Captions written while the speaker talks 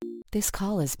This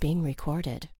call is being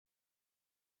recorded.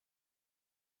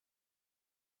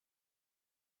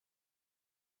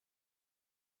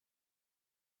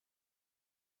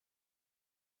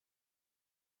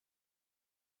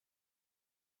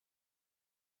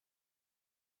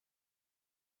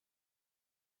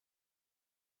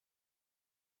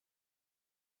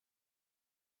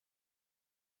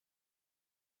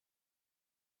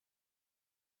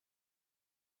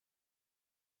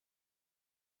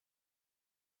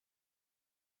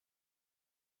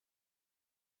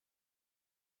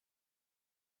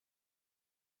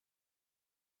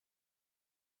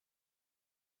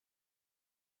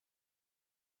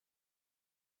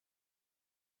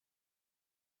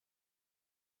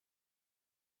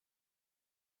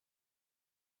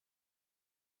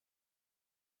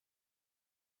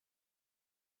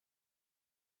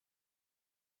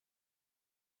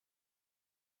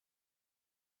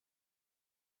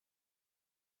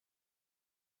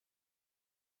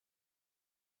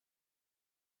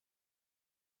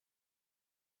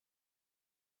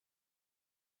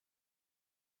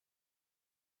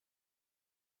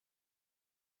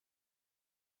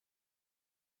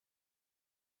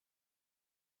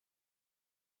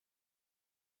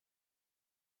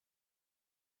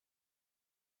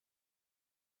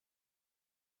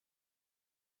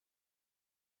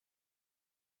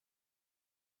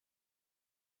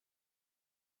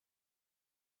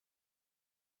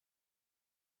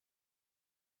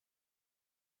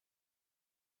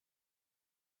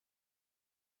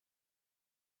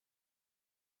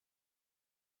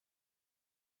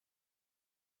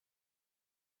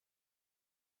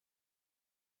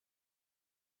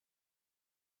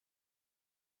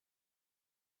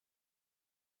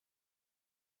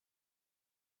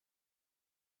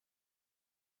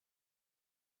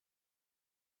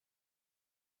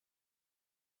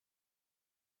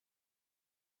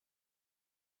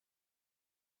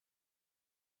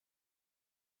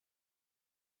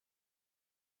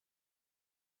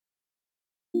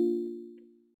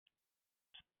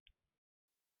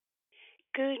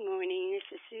 Good morning.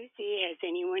 This is Susie. Has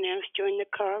anyone else joined the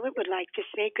call that would like to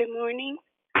say good morning?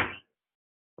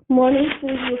 Morning,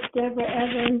 Susie. It's Deborah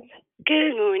Evans.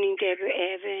 Good morning, Deborah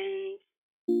Evans.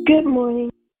 Good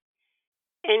morning.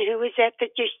 And who was that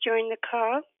just joined the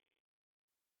call?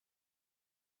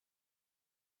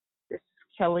 This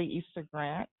is Kelly Easter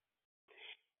Grant.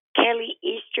 Kelly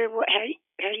Easter.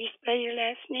 How do you spell your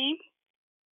last name?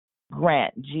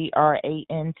 Grant,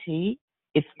 Grant.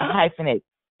 It's hyphenated.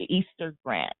 Easter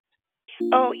Grant.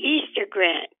 Oh, Easter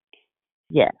Grant.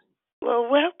 Yes. Well,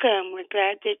 welcome. We're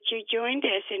glad that you joined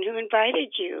us. And who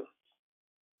invited you?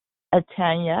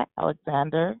 Tanya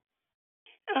Alexander.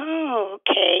 Oh,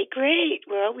 okay. Great.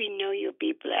 Well, we know you'll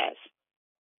be blessed.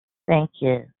 Thank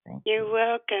you. You're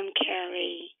welcome,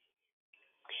 Kelly.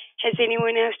 Has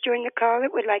anyone else joined the call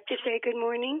that would like to say good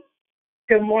morning?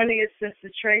 Good morning, it's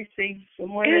Sister Tracy. Good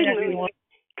morning, everyone.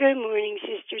 Good morning,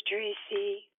 Sister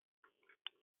Tracy.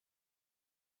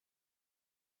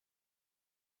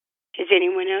 Has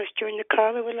anyone else joined the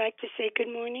call that would like to say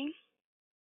good morning?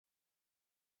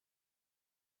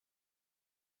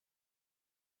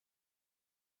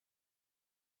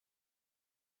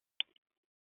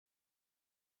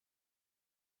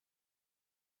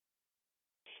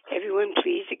 Everyone,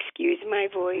 please excuse my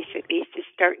voice. At least it's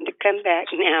starting to come back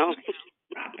now.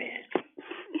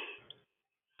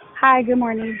 Hi, good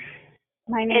morning.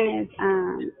 My name is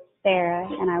Sarah,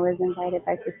 and I was invited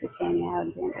by Sister Tanya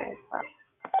Alexander as well.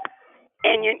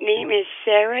 And your name is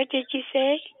Sarah, did you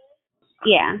say?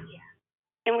 Yeah.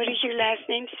 And what is your last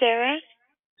name, Sarah?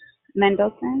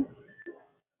 Mendelson.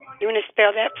 You want to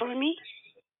spell that for me?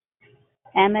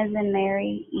 M as in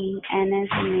Mary, E, N as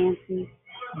in Nancy,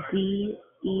 D,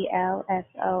 E, L, S,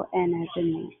 O, N as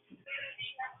in Nancy.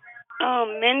 Oh,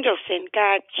 Mendelson,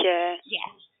 gotcha.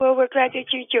 Yes. Well, we're glad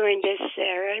that you joined us,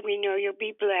 Sarah. We know you'll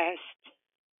be blessed.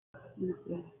 Thank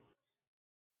you.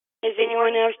 Is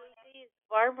anyone else?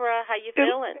 Barbara, how you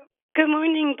feeling? Good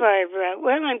morning, Barbara.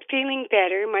 Well, I'm feeling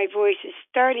better. My voice is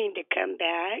starting to come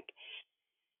back.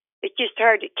 It's just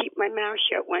hard to keep my mouth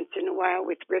shut once in a while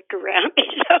with Rick around me.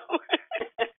 So.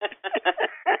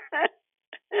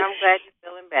 I'm glad you're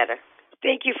feeling better.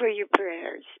 Thank you for your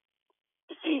prayers.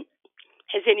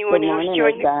 Has anyone else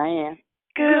joined? Diane.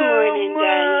 Good morning,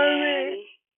 Diane.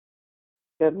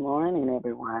 Good morning,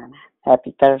 everyone.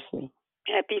 Happy Thursday.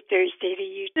 Happy Thursday to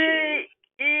you too.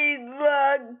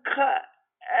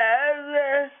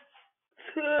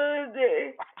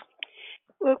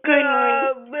 Well, good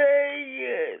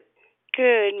morning.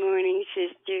 Good morning,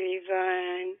 Sister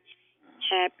Yvonne.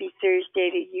 Happy Thursday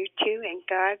to you too, and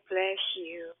God bless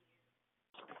you.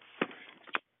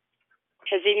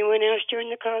 Has anyone anyone else during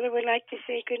the call that would like to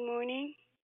say good morning?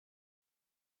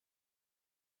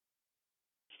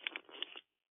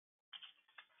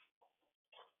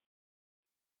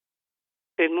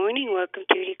 Good morning. Welcome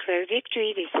to Declare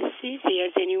Victory. This is Susie.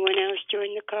 Has anyone else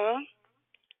joined the call?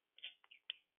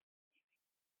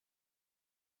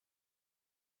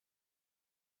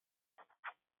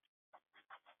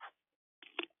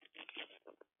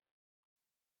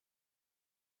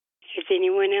 Has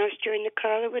anyone else joined the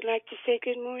call that would like to say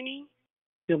good morning?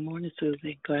 Good morning,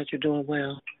 Susie. Glad you're doing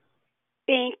well.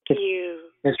 Thank you.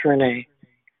 Miss Renee.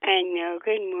 I know.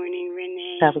 Good morning,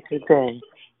 Renee. Have a good day.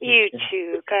 You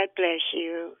too. God bless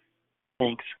you.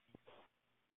 Thanks.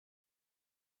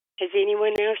 Has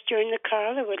anyone else joined the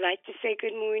call that would like to say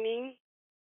good morning?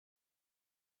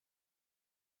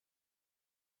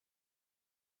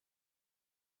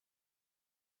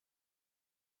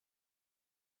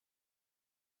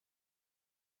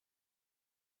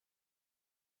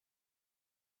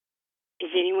 Is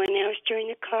anyone else joining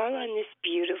the call on this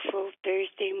beautiful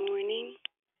Thursday morning?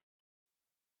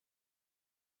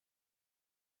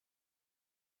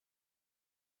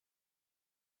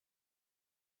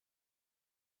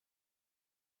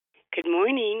 Good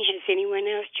morning. Has anyone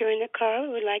else joined the call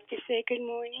who would like to say good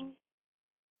morning?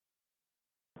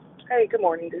 Hey, good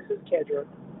morning. This is Kedra.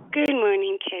 Good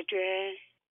morning, Kedra.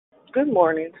 Good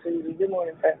morning, Susie. Good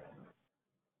morning, Pat.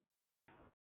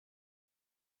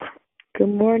 Good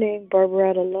morning, Barbara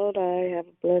out of Lodi. Have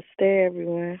a blessed day,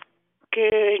 everyone.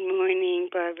 Good morning,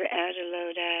 Barbara out of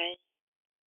Lodi.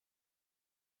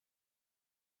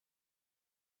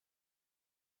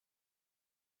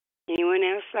 Anyone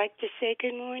else like to say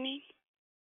good morning?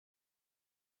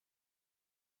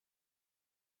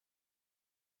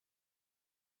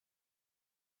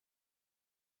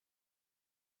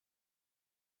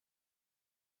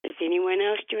 Does anyone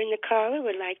else join the call who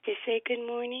would like to say good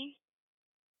morning?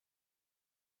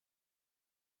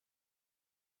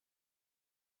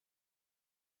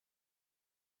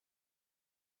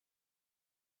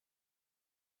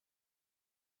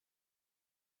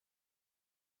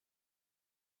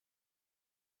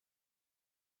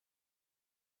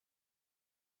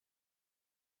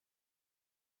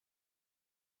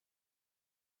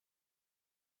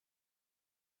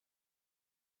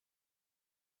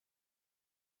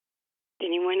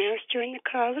 Anyone else join the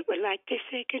call that would like to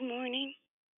say good morning?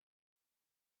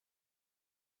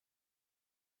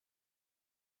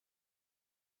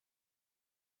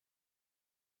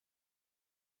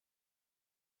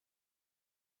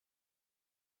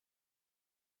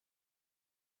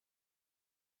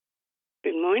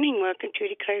 Good morning. Welcome to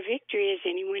Declare Victory. Has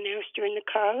anyone else joined the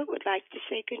call that would like to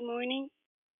say good morning?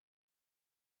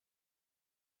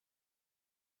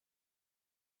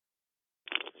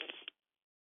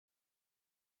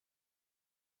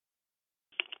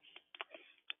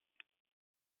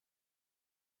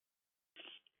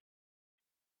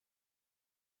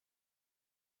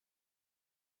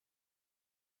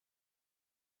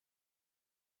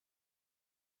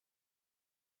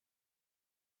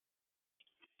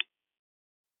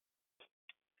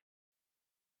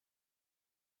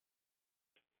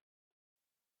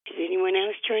 Has anyone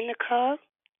else joined the call?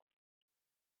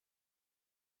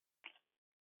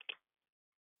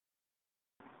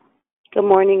 Good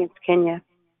morning, it's Kenya.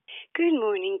 Good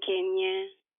morning, Kenya.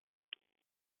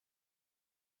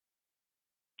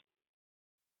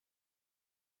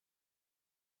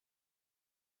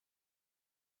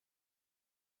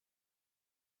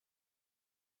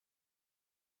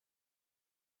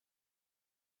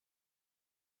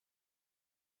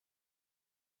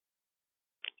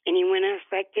 Anyone else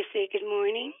like to say good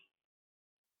morning?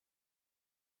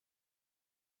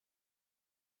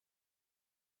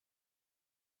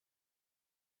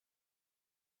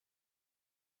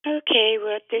 Okay,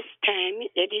 well, at this time,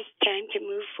 it is time to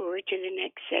move forward to the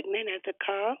next segment of the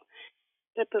call.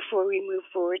 But before we move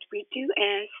forward, we do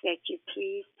ask that you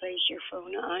please place your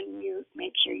phone on mute.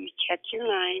 Make sure you check your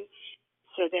line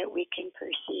so that we can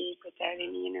proceed without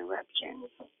any interruptions.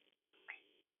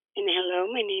 And hello,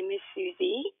 my name is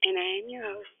Susie, and I am your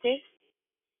hostess.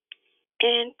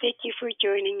 And thank you for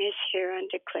joining us here on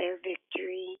Declare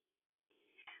Victory.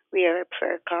 We are a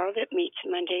prayer call that meets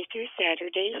Monday through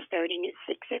Saturday starting at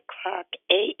 6 o'clock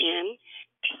a.m.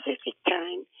 Pacific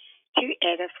Time to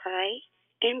edify,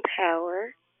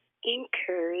 empower,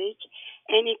 encourage,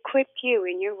 and equip you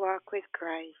in your walk with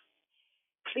Christ.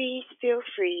 Please feel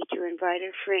free to invite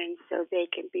a friend so they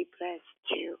can be blessed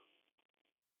too.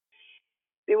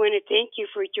 We want to thank you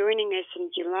for joining us in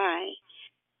July.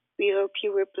 We hope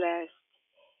you were blessed.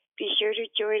 Be sure to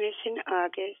join us in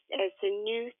August as the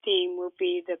new theme will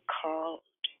be the call.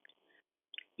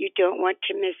 You don't want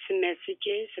to miss the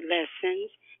messages,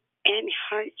 lessons, and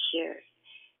heart shares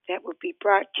that will be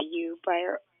brought to you by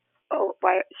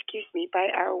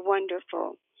our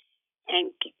wonderful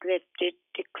and gifted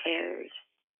declarers.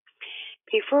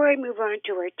 Before I move on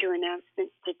to our two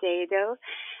announcements today, though,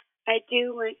 I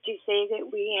do want to say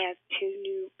that we have two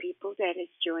new people that has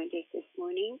joined us this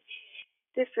morning.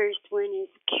 The first one is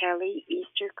Kelly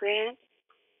Eastergrant,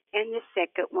 and the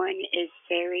second one is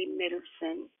Sari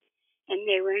Middleton, and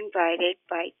they were invited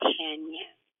by Tanya.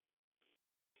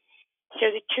 So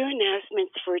the two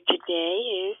announcements for today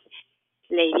is,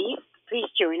 ladies, please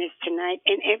join us tonight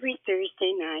and every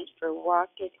Thursday night for Walk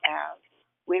It Out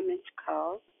Women's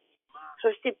Call,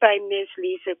 hosted by Ms.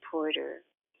 Lisa Porter.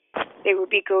 They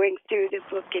will be going through the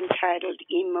book entitled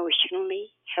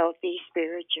Emotionally Healthy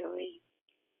Spiritually.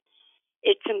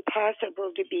 It's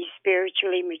impossible to be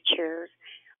spiritually mature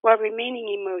while remaining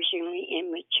emotionally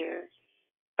immature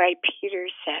by Peter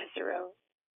Sazero.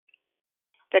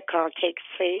 The call takes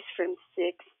place from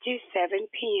 6 to 7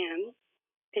 p.m.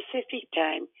 Pacific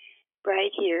Time,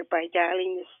 right here by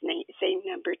dialing the same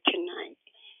number tonight.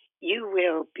 You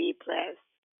will be blessed.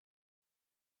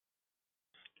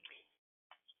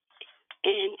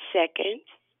 And second,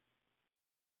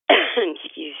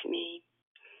 excuse me,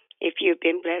 if you've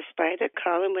been blessed by the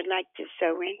call and would like to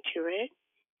sow into it,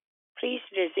 please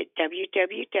visit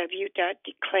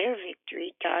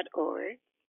www.declarevictory.org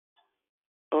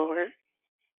or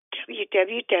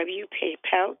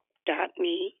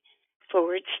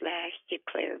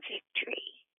www.paypal.me/declarevictory.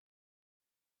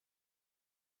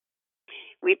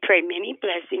 We pray many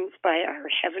blessings by our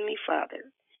Heavenly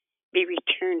Father be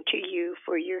returned to you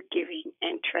for your giving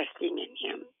and trusting in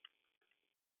Him.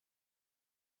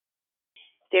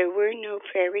 There were no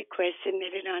prayer requests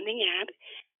submitted on the app,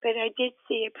 but I did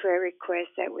see a prayer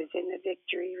request that was in the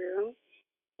Victory Room,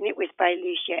 and it was by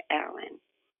Lucia Allen.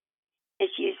 And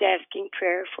she's asking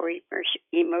prayer for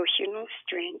emotional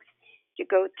strength to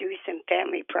go through some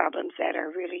family problems that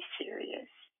are really serious.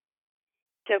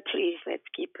 So please, let's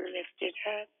keep her lifted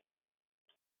up.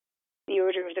 The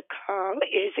order of the call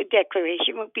is a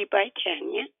declaration will be by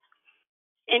Tanya,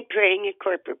 and praying and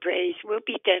corporate praise will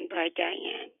be done by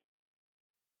Diane.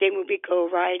 Then we go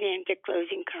right into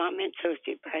closing comments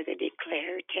hosted by the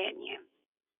declarer, Tanya.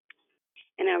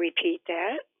 And I'll repeat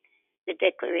that. The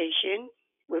declaration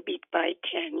will be by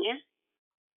Tanya,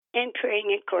 and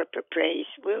praying and corporate praise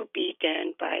will be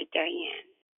done by Diane.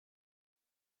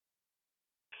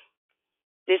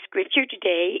 The scripture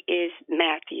today is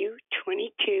Matthew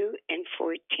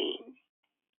 22:14.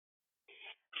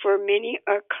 For many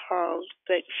are called,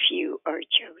 but few are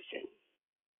chosen.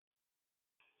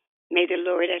 May the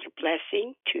Lord add a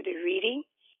blessing to the reading,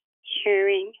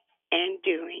 hearing, and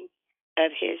doing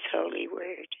of His holy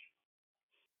word.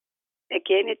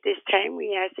 Again, at this time,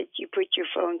 we ask that you put your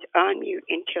phones on mute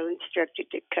until instructed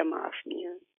to come off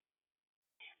mute.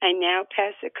 I now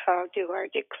pass the call to our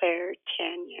declarer,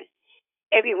 Tanya.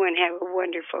 Everyone have a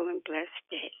wonderful and blessed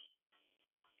day.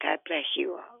 God bless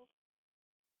you all.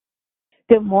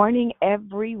 Good morning,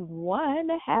 everyone.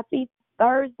 Happy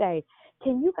Thursday.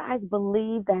 Can you guys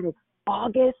believe that it's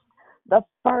August the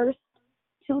 1st,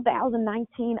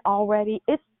 2019 already?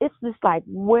 It's just like,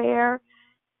 where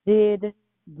did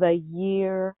the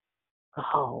year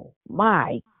go?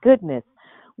 My goodness.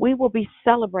 We will be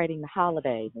celebrating the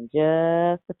holidays in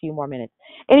just a few more minutes.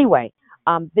 Anyway,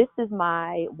 this is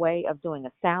my way of doing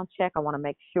a sound check. I want to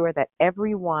make sure that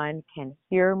everyone can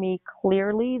hear me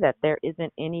clearly, that there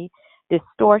isn't any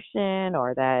distortion,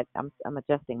 or that I'm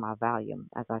adjusting my volume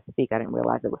as I speak. I didn't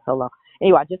realize it was so low.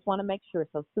 Anyway, I just want to make sure.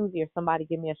 So Susie or somebody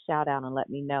give me a shout out and let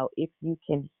me know if you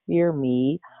can hear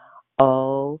me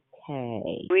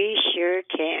okay. We sure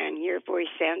can. Your voice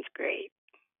sounds great.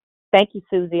 Thank you,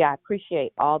 Susie. I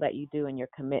appreciate all that you do and your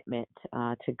commitment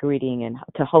to greeting and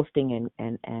to hosting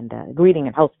and greeting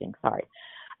and hosting. Sorry.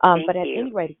 But at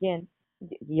any rate, again,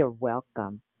 you're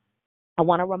welcome. I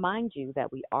want to remind you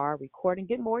that we are recording.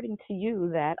 Good morning to you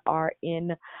that are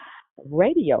in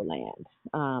Radio Land.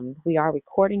 We are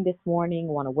recording this morning.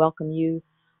 I want to welcome you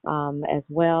as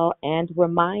well, and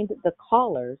remind the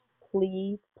callers,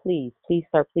 please,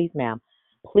 sir, please, ma'am,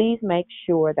 please make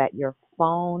sure that your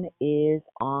phone is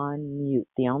on mute.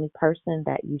 The only person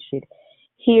that you should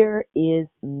hear is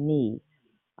me.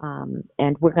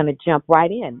 And we're going to jump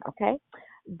right in, okay?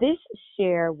 This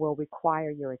share will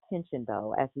require your attention,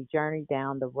 though, as we journey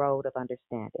down the road of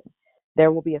understanding.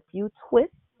 There will be a few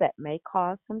twists that may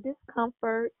cause some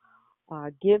discomfort,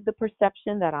 give the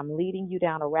perception that I'm leading you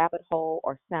down a rabbit hole,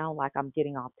 or sound like I'm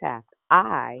getting off task.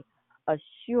 I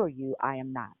assure you I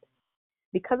am not.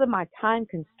 because of my time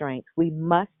constraints, we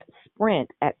must sprint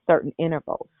at certain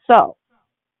intervals. So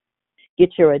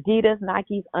get your Adidas,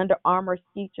 Nikes, Under Armour,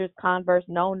 Skechers, Converse,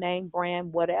 no name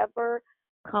brand, whatever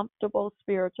comfortable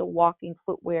spiritual walking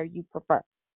footwear you prefer.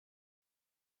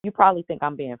 You probably think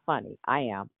I'm being funny. I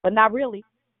am, but not really.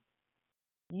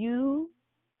 You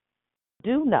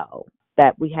do know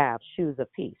that we have shoes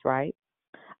of peace, right?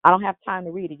 I don't have time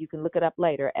to read it. You can look it up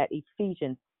later at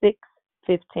Ephesians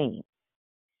 6:15.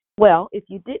 Well, if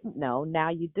you didn't know, now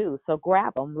you do. So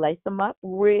grab them, lace them up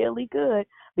really good,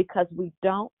 because we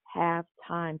don't have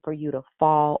time for you to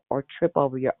fall or trip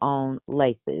over your own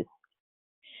laces.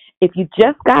 If you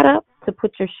just got up to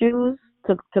put your shoes,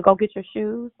 to go get your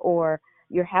shoes, or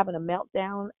you're having a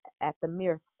meltdown at the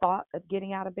mere thought of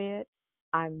getting out of bed,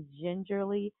 I'm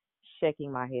gingerly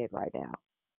shaking my head right now.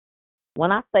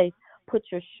 When I say put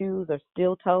your shoes or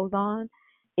steel toes on,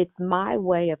 it's my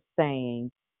way of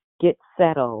saying get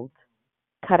settled,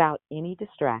 cut out any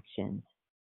distractions,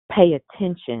 pay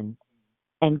attention,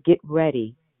 and get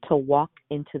ready to walk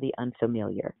into the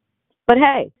unfamiliar. But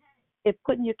hey, if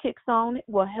putting your kicks on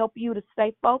will help you to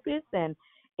stay focused and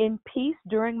in peace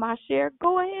during my share,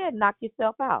 go ahead, knock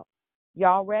yourself out.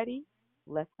 Y'all ready?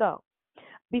 Let's go.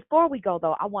 Before we go,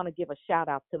 though, I want to give a shout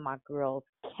out to my girls,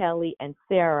 Kelly and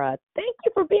Sarah. Thank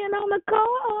you for being on the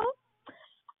call.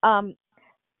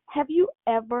 Have you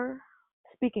ever,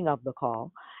 speaking of the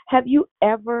call, have you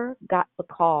ever got the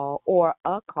call or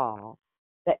a call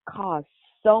that caused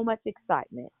so much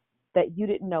excitement that you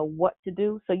didn't know what to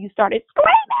do, so you started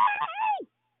screaming?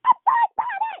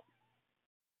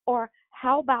 Or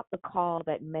how about the call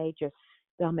that made your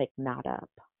stomach knot up?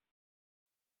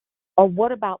 Or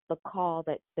what about the call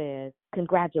that says,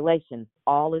 congratulations,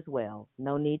 all is well,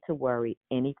 no need to worry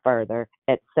any further,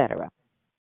 etc.?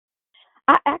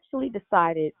 I actually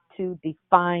decided to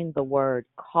define the word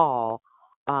call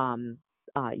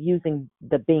using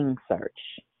the Bing search.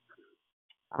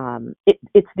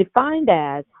 It's defined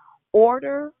as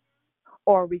order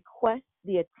or request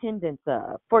the attendance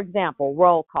of. For example,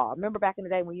 roll call. Remember back in the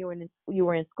day when you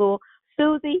were in school?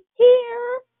 Susie,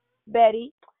 here.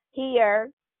 Betty, here.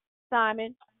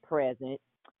 Simon, present.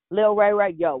 Lil Ray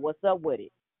Ray, yo, what's up with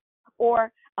it?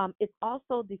 Or it's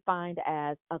also defined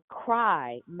as a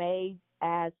cry made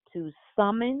as to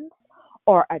summons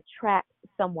or attract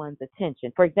someone's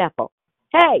attention. For example,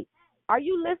 hey, are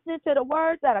you listening to the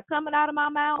words that are coming out of my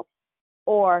mouth?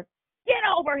 Or get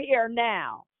over here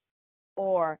now.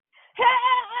 Or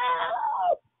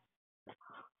help.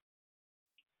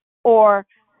 Or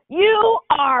you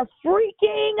are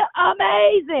freaking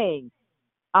amazing.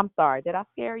 I'm sorry, did I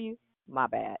scare you? My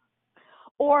bad.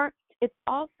 Or it's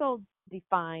also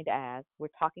defined as, we're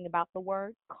talking about the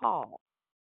word call.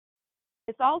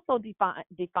 It's also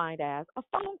defined as a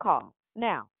phone call.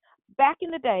 Now, back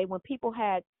in the day when people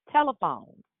had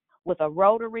telephones with a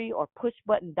rotary or push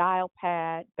button dial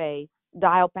pad base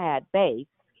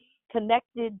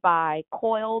connected by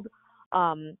coiled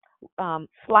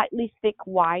slightly thick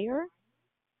wire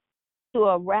to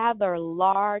a rather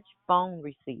large phone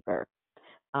receiver.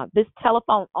 This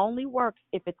telephone only works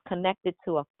if it's connected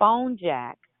to a phone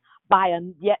jack by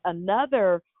yet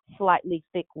another slightly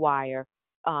thick wire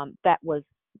that was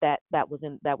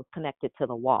connected to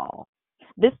the wall.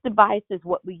 This device is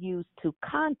what we use to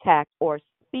contact or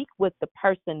speak with the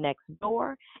person next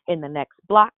door, in the next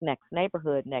block, next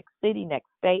neighborhood, next city, next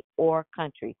state, or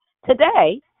country.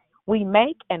 Today, we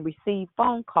make and receive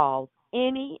phone calls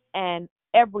any and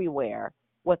everywhere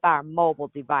with our mobile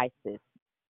devices.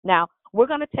 Now, we're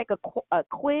going to take a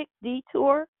quick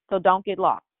detour, so don't get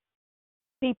lost.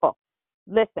 People,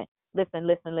 listen,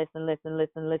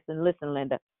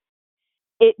 Linda.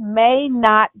 It may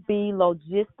not be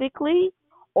logistically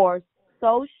or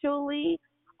socially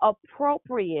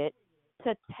appropriate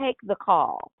to take the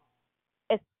call,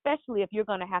 especially if you're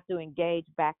going to have to engage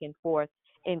back and forth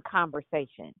in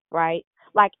conversation, right?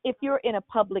 Like if you're in a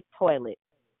public toilet,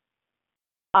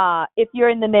 if you're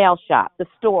in the nail shop, the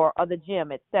store, or the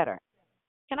gym, etc.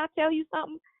 Can I tell you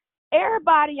something?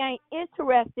 Everybody ain't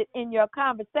interested in your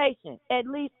conversation. At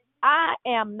least I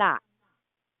am not.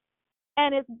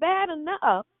 And it's bad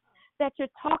enough that you're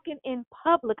talking in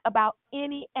public about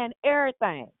any and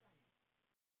everything.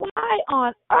 Why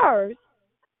on earth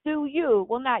do you,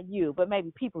 well, not you, but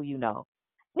maybe people you know,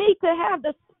 need to have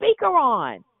the speaker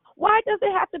on? Why does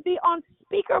it have to be on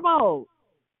speaker mode?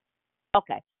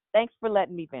 Okay, thanks for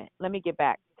letting me vent. Let me get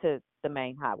back to the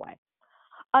main highway.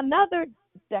 Another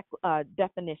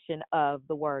definition of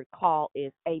the word call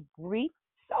is a brief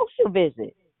social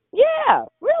visit. Yeah,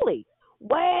 really.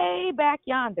 Way back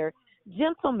yonder,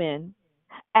 gentlemen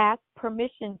asked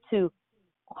permission to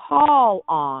call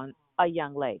on a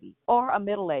young lady or a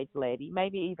middle-aged lady,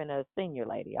 maybe even a senior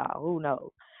lady, who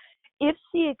knows. If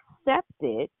she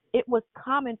accepted, it was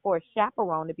common for a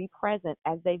chaperone to be present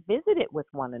as they visited with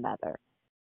one another.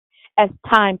 As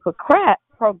time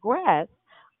progressed,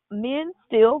 men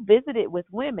still visited with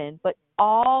women, but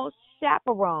all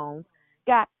chaperones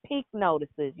got pink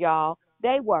notices, y'all.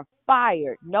 They were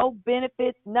fired. No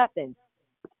benefits, nothing.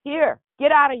 Here,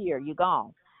 get out of here. You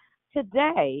gone.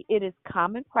 Today, it is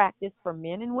common practice for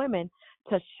men and women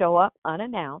to show up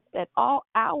unannounced at all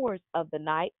hours of the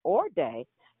night or day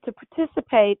to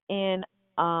participate in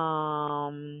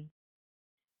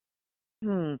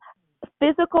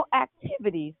physical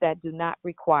activities that do not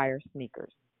require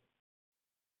sneakers.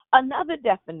 Another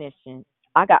definition,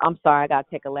 I'm sorry, I got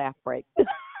to take a laugh break.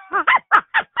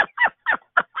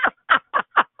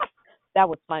 That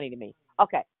was funny to me.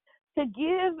 Okay. To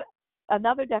give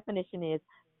another definition is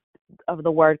of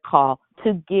the word call,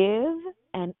 to give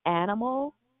an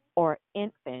animal or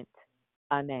infant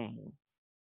a name.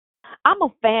 I'm a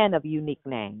fan of unique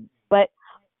names, but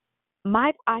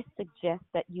might I suggest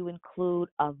that you include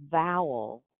a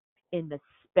vowel in the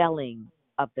spelling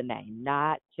of the name,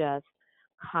 not just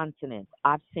consonants?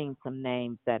 I've seen some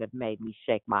names that have made me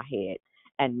shake my head,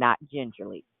 and not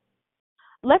gingerly.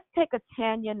 Let's take a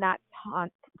Tanya, not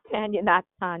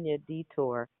Tanya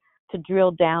detour to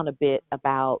drill down a bit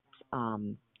about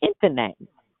infant names.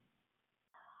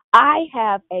 I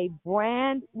have a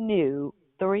brand new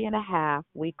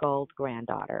 3.5-week-old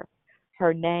granddaughter.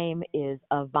 Her name is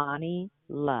Avani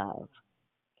Love.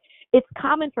 It's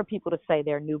common for people to say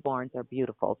their newborns are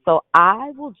beautiful, so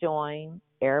I will join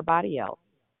everybody else,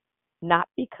 not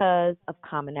because of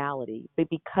commonality, but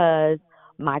because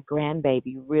my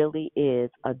grandbaby really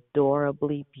is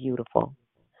adorably beautiful.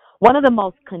 One of the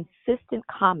most consistent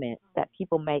comments that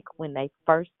people make when they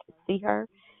first see her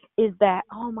is that,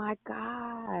 oh my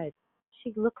God,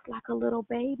 she looks like a little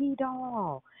baby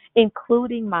doll,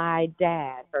 including my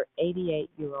dad, her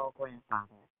 88-year-old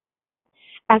grandfather.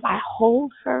 As I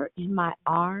hold her in my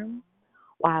arms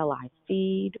while I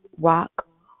feed, rock,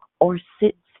 or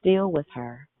sit still with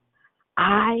her,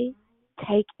 I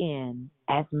take in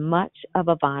as much of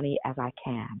Avani as I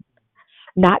can,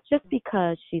 not just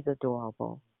because she's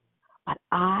adorable, but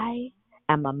I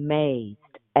am amazed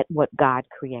at what God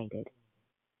created.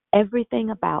 Everything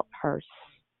about her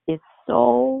is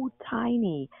so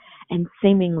tiny and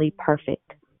seemingly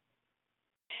perfect.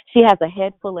 She has a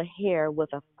head full of hair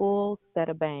with a full set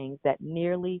of bangs that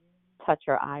nearly touch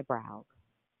her eyebrows.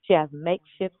 She has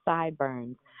makeshift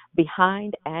sideburns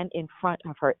behind and in front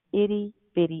of her itty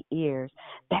bitty ears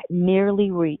that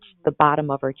nearly reach the bottom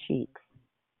of her cheeks.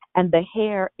 And the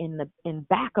hair in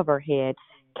back of her head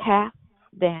casts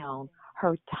down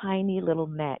her tiny little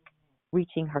neck,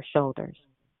 reaching her shoulders.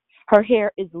 Her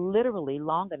hair is literally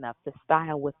long enough to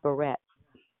style with barrettes,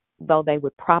 though they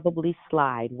would probably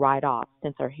slide right off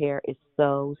since her hair is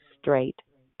so straight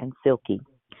and silky.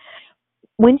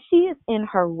 When she is in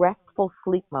her restful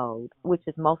sleep mode, which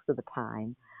is most of the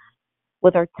time,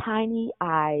 with her tiny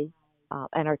eyes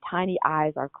and her tiny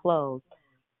eyes are closed,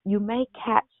 you may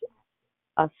catch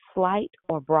a slight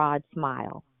or broad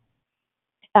smile.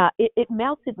 It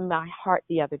melted my heart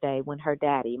the other day when her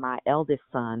daddy, my eldest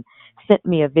son, sent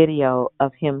me a video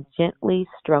of him gently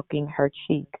stroking her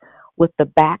cheek with the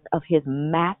back of his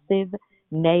massive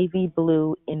navy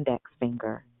blue index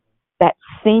finger that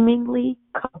seemingly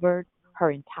covered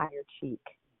her entire cheek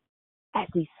as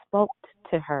he spoke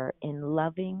to her in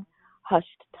loving,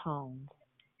 hushed tones,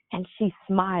 and she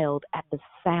smiled at the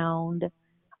sound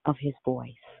of his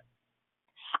voice.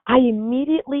 I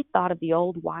immediately thought of the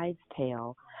old wives'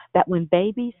 tale that when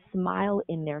babies smile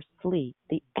in their sleep,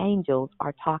 the angels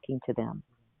are talking to them.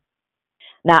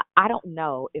 Now, I don't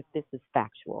know if this is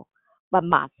factual, but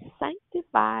my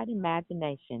sanctified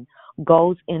imagination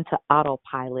goes into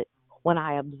autopilot when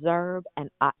I observe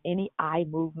any eye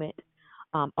movement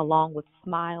along with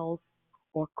smiles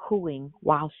or cooing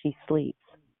while she sleeps.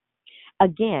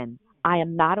 Again, I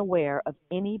am not aware of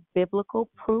any biblical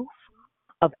proof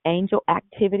of angel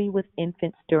activity with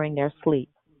infants during their sleep.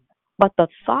 But the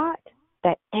thought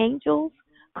that angels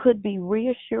could be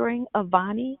reassuring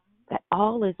Avani that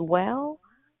all is well,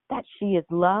 that she is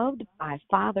loved by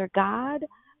Father God,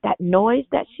 that noise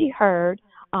that she heard,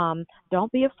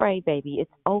 don't be afraid, baby,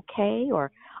 it's okay,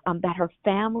 or that her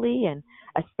family and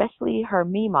especially her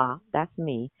Mima, that's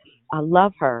me,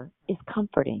 love her, is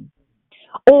comforting.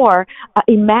 Or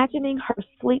imagining her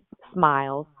sleep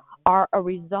smiles are a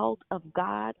result of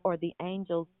God or the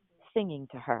angels singing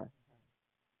to her.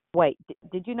 Wait,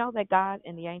 did you know that God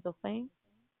and the angels sing?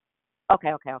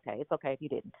 Okay. It's okay if you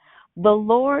didn't. The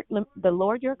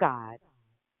Lord your God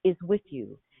is with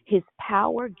you. His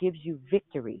power gives you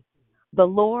victory. The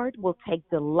Lord will take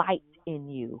delight in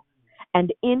you,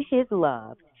 and in his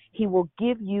love, he will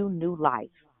give you new life.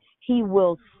 He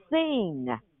will sing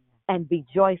and be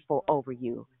joyful over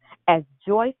you, as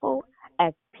joyful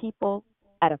as people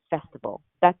at a festival.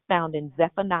 That's found in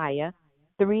Zephaniah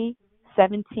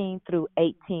 3:17 through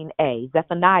 18a.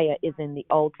 Zephaniah is in the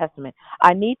Old Testament.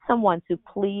 I need someone to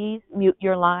please mute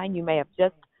your line. You may have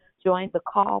just joined the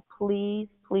call. Please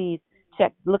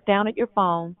check, look down at your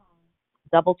phone,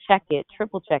 double check it,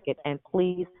 triple check it, and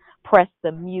please press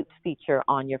the mute feature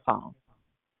on your phone.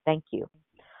 Thank you.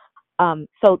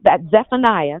 So that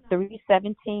Zephaniah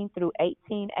 3:17 through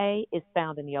 18a is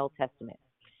found in the Old Testament.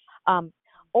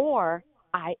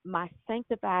 My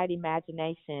sanctified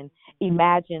imagination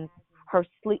imagines her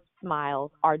sleep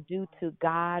smiles are due to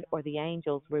God or the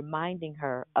angels reminding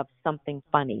her of something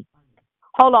funny.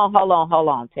 Hold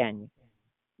on, Tanya.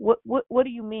 What do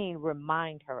you mean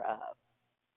remind her of?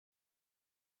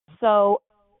 So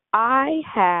I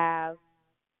have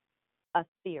a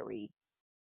theory,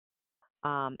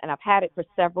 and I've had it for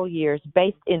several years,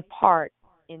 based in part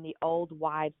in the old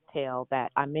wives' tale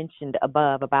that I mentioned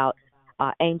above about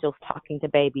angels talking to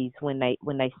babies when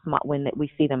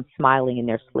we see them smiling in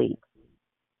their sleep.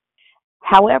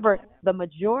 However, the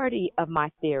majority of my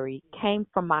theory came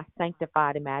from my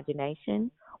sanctified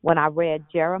imagination when I read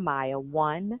Jeremiah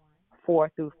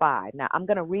 1:4-5. Now, I'm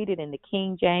going to read it in the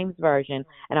King James Version,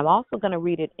 and I'm also going to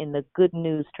read it in the Good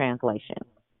News Translation.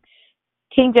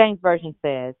 King James Version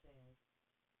says,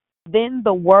 "Then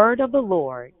the word of the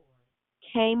Lord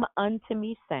came unto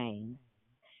me, saying,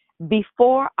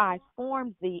 Before I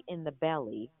formed thee in the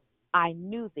belly, I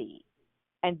knew thee,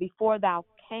 and before thou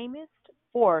camest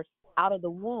forth out of the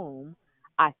womb,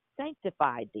 I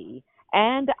sanctified thee,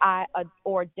 and I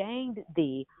ordained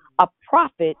thee a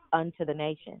prophet unto the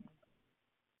nations."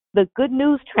 The Good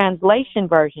News Translation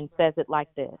Version says it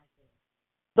like this: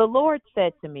 "The Lord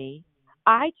said to me,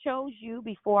 I chose you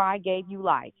before I gave you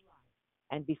life,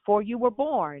 and before you were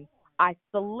born, I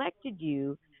selected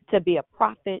you to be a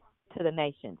prophet to the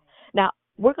nations." Now,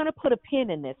 we're going to put a pin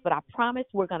in this, but I promise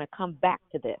we're going to come back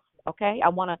to this. Okay? I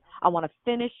want to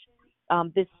finish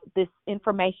this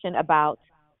information about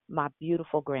my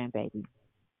beautiful grandbaby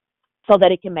so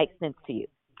that it can make sense to you.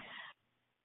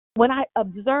 When I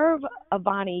observe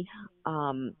Avani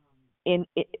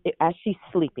as she's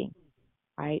sleeping,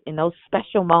 right, in those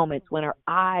special moments when her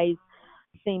eyes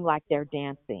seem like they're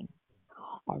dancing,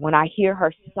 or when I hear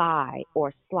her sigh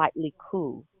or slightly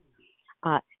coo,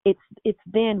 it's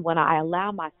then when I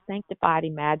allow my sanctified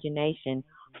imagination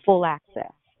full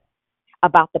access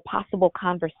about the possible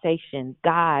conversation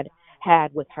God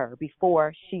had with her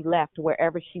before she left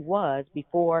wherever she was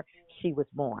before she was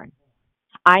born.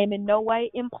 I am in no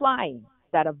way implying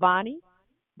that Avani,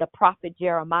 the prophet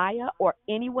Jeremiah, or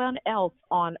anyone else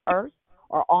on earth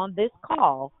or on this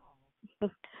call,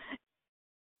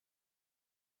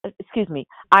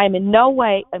 I am in no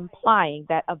way implying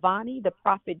that Avani, the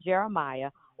prophet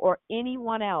Jeremiah, or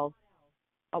anyone else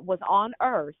was on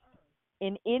earth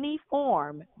in any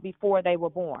form before they were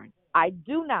born. I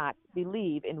do not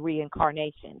believe in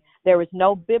reincarnation. There is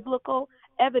no biblical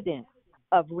evidence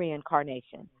of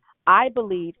reincarnation. I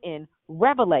believe in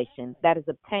revelation that is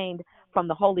obtained from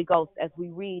the Holy Ghost as we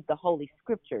read the Holy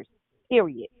Scriptures,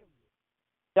 period.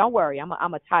 Don't worry, I'm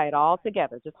going to tie it all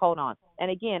together. Just hold on. And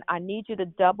again, I need you to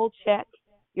double check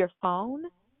your phone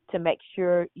to make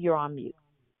sure you're on mute.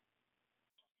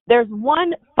 There's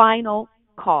one final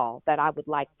call that I would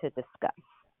like to discuss,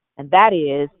 and that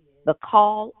is the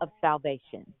call of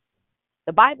salvation.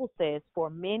 The Bible says, "For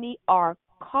many are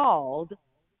called,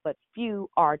 but few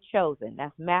are chosen."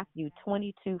 That's Matthew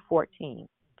 22:14.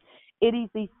 It is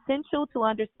essential to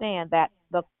understand that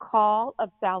the call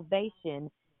of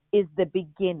salvation is the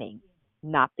beginning,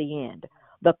 not the end.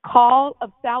 The call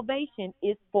of salvation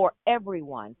is for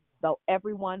everyone, though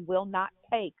everyone will not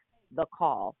take the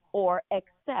call or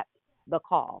accept the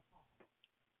call.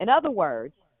 In other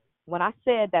words, when I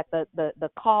said that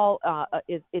the call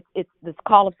this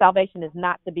call of salvation is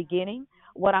not the beginning,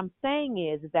 what I'm saying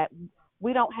is that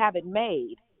we don't have it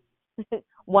made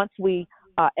once we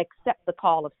accept the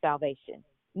call of salvation,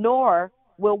 nor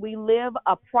will we live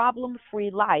a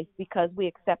problem-free life because we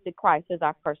accepted Christ as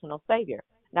our personal Savior.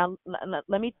 Now,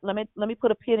 let me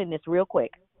put a pin in this real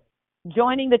quick.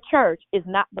 Joining the church is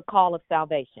not the call of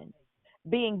salvation.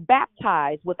 Being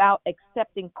baptized without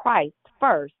accepting Christ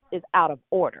first is out of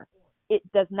order. It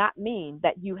does not mean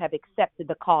that you have accepted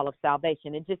the call of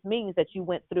salvation. It just means that you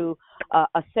went through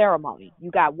a ceremony.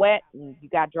 You got wet and you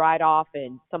got dried off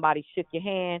and somebody shook your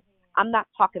hand. I'm not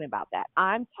talking about that.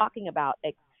 I'm talking about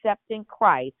accepting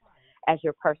Christ as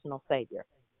your personal Savior.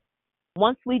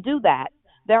 Once we do that,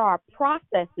 there are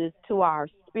processes to our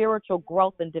spiritual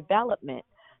growth and development,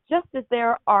 just as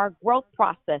there are growth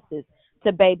processes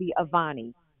to baby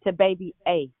Avani, to baby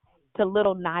Ace, to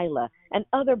little Nyla, and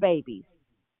other babies.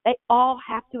 They all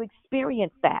have to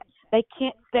experience that. They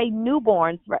can't stay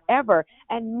newborns forever,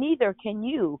 and neither can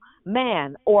you,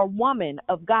 man or woman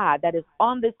of God that is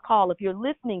on this call. If you're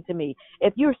listening to me,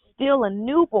 if you're still a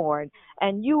newborn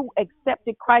and you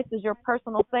accepted Christ as your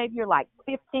personal Savior like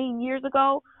 15 years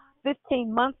ago,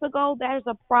 15 months ago, there's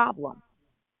a problem.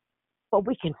 But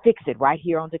we can fix it right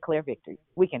here on Declare Victory.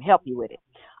 We can help you with it.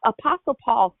 Apostle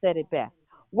Paul said it best.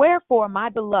 Wherefore, my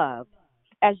beloved,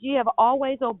 as ye have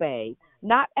always obeyed,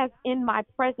 not as in my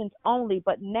presence only,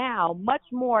 but now much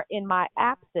more in my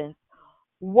absence,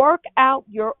 work out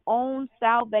your own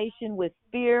salvation with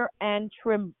fear and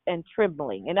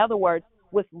trembling. In other words,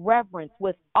 with reverence,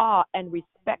 with awe and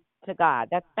respect to God.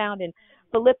 That's found in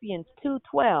Philippians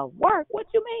 2:12. Work? What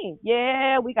you mean?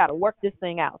 Yeah, we got to work this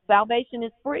thing out. Salvation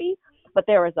is free, but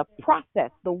there is a process,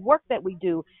 the work that we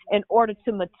do in order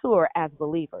to mature as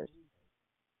believers.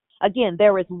 Again,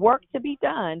 there is work to be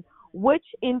done, which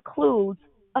includes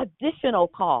additional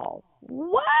calls.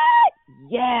 What?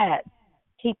 Yes.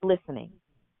 Keep listening.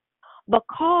 The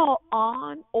call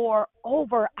on or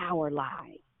over our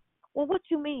lives. Well, what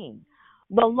you mean?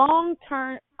 The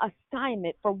long-term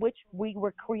assignment for which we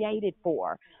were created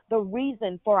for, the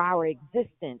reason for our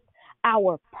existence,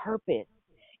 our purpose.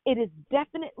 It is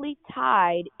definitely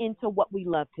tied into what we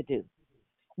love to do.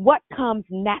 What comes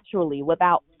naturally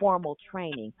without formal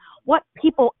training? What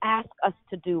people ask us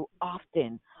to do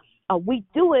often? We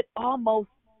do it almost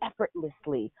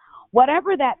effortlessly.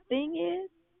 Whatever that thing is,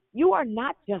 you are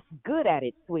not just good at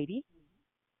it, sweetie.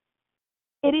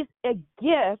 It is a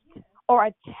gift or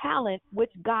a talent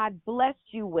which God blessed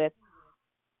you with,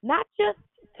 not just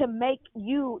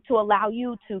to allow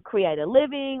you to create a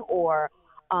living or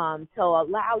to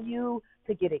allow you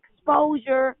to get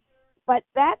exposure. But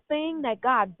that thing that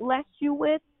God blessed you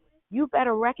with, you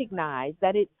better recognize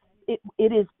that it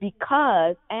is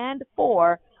because and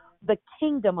for the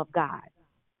kingdom of God,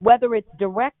 whether it's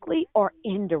directly or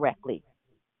indirectly.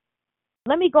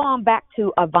 Let me go on back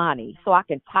to Avani so I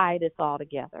can tie this all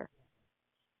together.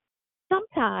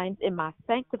 Sometimes in my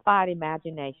sanctified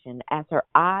imagination, as her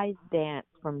eyes dance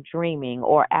from dreaming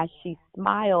or as she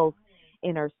smiles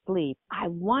in her sleep, I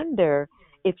wonder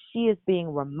if she is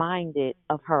being reminded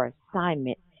of her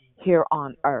assignment here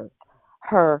on earth,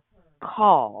 her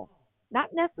call, not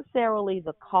necessarily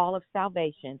the call of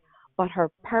salvation, but her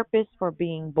purpose for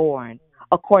being born,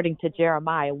 according to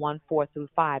Jeremiah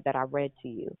 1:4-5 that I read to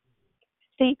you.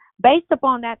 See, based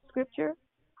upon that scripture,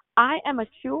 I am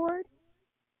assured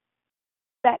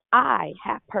that I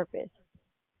have purpose.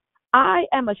 I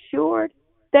am assured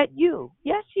that you,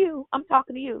 yes, you, I'm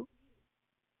talking to you,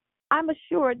 I'm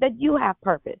assured that you have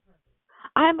purpose.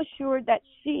 I'm assured that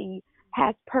she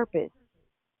has purpose.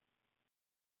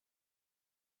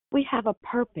 We have a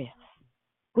purpose.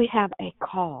 We have a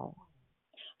call.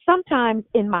 Sometimes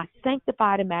in my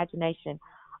sanctified imagination,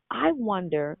 I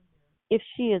wonder if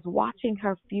she is watching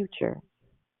her future,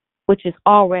 which is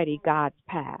already God's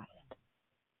past.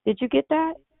 Did you get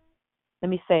that? Let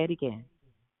me say it again,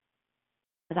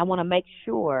 because I want to make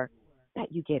sure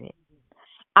that you get it.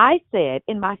 I said,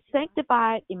 in my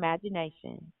sanctified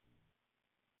imagination,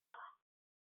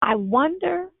 I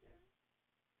wonder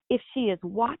if she is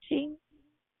watching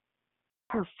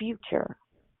her future,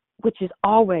 which is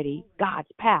already God's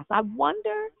past. I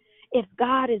wonder if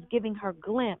God is giving her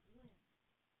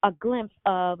a glimpse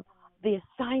of the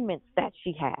assignments that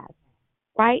she has,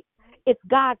 right? It's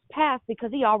God's past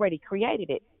because he already created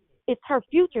it. It's her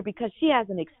future because she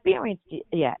hasn't experienced it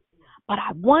yet. But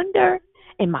I wonder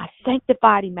in my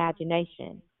sanctified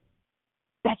imagination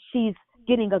that she's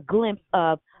getting a glimpse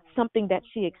of something that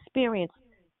she experienced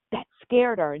that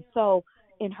scared her. And so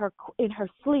in her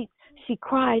sleep, she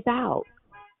cries out.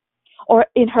 Or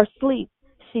in her sleep,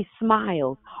 she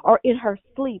smiles. Or in her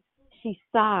sleep, she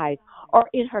sighs. Or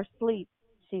in her sleep,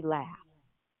 she laughs.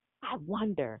 I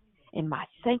wonder in my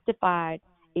sanctified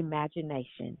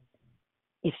imagination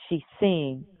if she's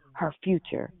seeing her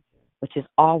future, which is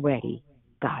already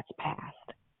God's past.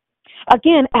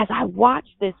 Again, as I watch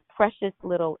this precious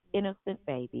little innocent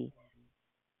baby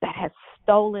that has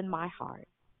stolen my heart,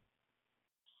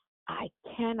 I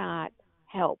cannot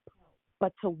help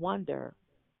but to wonder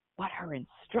what her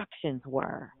instructions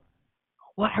were,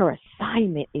 what her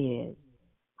assignment is,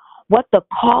 what the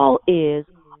call is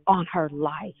on her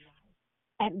life,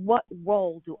 and what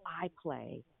role do I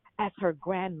play as her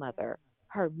grandmother,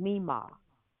 her Mima,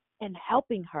 in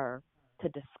helping her to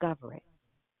discover it.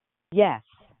 Yes,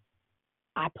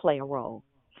 I play a role.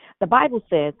 The Bible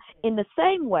says, in the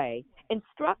same way,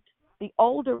 instruct the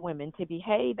older women to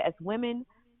behave as women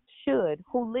should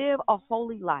who live a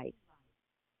holy life.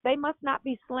 They must not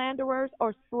be slanderers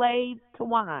or slaves to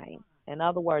wine. In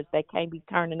other words, they can't be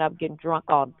turning up, getting drunk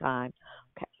all the time.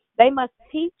 Okay. They must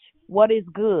teach what is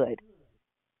good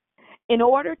in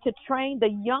order to train the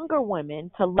younger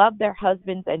women to love their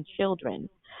husbands and children,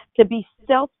 to be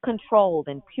self controlled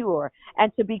and pure,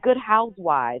 and to be good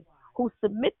housewives who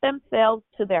submit themselves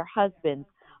to their husbands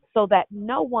so that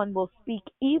no one will speak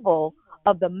evil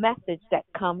of the message that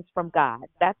comes from God.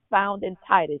 That's found in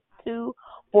Titus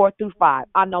 2:4-5.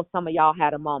 I know some of y'all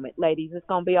had a moment. Ladies, it's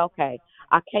going to be okay.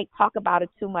 I can't talk about it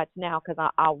too much now because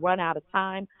I'll run out of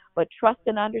time, but trust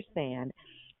and understand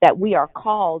that we are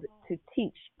called to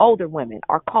teach. Older women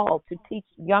are called to teach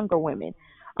younger women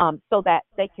so that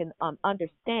they can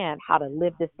understand how to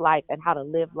live this life and how to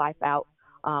live life out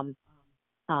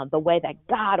the way that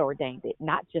God ordained it,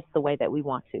 not just the way that we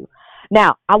want to.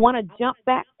 Now, I want to jump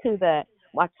back to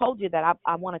I told you that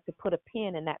I wanted to put a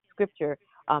pin in that scripture,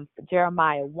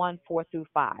 Jeremiah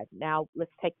 1:4-5. Now,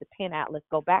 let's take the pin out. Let's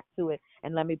go back to it,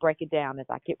 and let me break it down as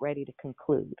I get ready to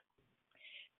conclude.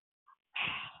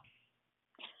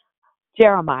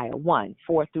 Jeremiah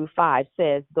 1:4-5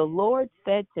 says, the Lord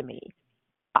said to me,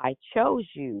 I chose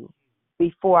you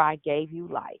before I gave you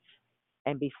life,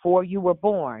 and before you were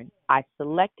born, I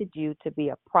selected you to be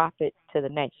a prophet to the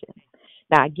nations.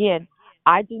 Now, again,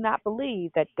 I do not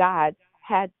believe that God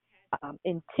had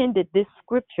intended this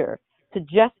scripture to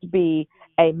just be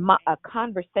a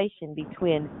conversation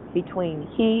between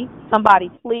somebody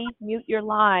please mute your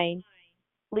line.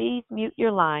 Please mute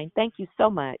your line. Thank you so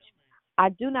much. I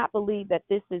do not believe that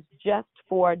this is just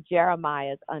for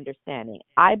Jeremiah's understanding.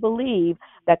 I believe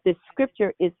that this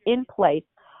scripture is in place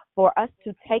for us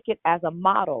to take it as a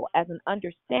model, as an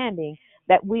understanding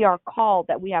that we are called,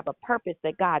 that we have a purpose,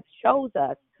 that God chose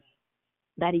us,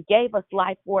 that he gave us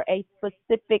life for a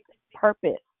specific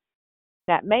purpose.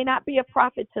 That may not be a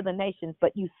prophet to the nations,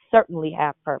 but you certainly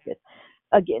have purpose.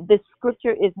 Again, this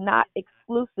scripture is not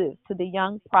exclusive to the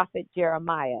young prophet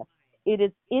Jeremiah. It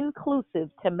is inclusive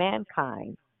to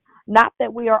mankind. Not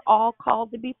that we are all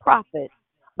called to be prophets,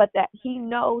 but that he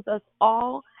knows us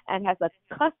all and has a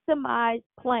customized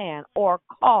plan or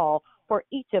call for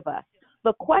each of us.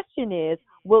 The question is,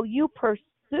 will you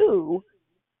pursue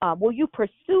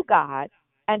God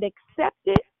and accept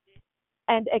it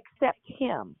and accept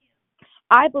him?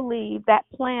 I believe that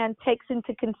plan takes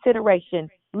into consideration,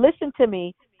 listen to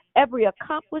me, every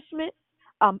accomplishment,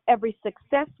 every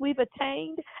success we've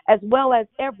attained, as well as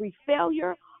every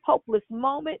failure, hopeless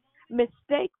moment,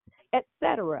 mistakes,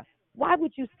 etc. Why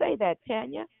would you say that,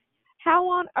 Tanya? How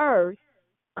on earth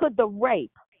could the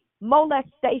rape,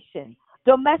 molestation,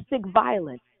 domestic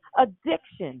violence,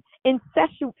 addiction,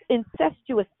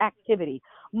 incestuous activity,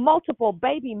 multiple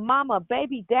baby mama,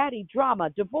 baby daddy drama,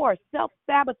 divorce,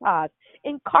 self-sabotage,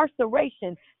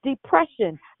 incarceration,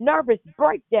 depression, nervous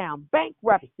breakdown,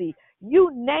 bankruptcy,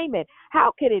 you name it.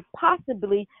 How could it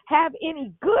possibly have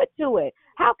any good to it?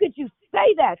 How could you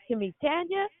say that to me,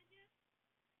 Tanya?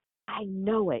 I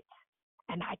know it,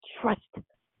 and I trust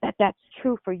that that's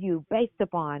true for you based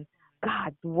upon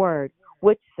God's word,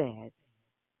 which says,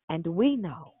 and we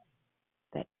know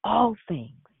that all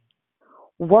things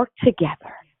work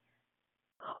together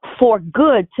for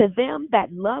good to them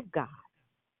that love God,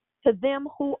 to them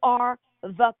who are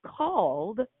the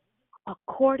called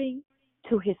according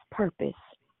to his purpose.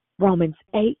 Romans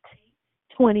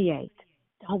 8:28.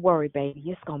 Don't worry, baby.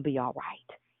 It's going to be all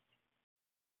right.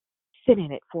 Sit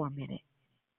in it for a minute.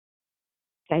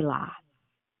 Selah.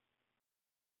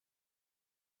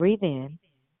 Breathe in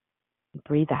and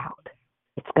breathe out.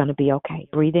 It's going to be okay.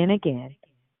 Breathe in again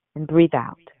and breathe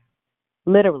out.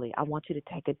 Literally, I want you to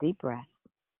take a deep breath.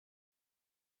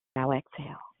 Now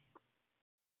exhale.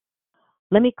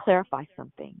 Let me clarify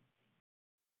something.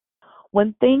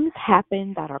 When things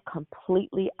happen that are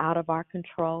completely out of our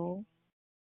control,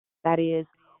 that is,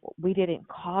 we didn't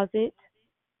cause it,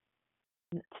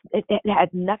 it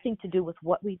had nothing to do with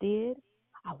what we did,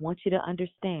 I want you to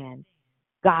understand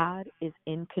God is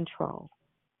in control.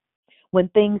 When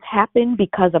things happen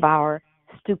because of our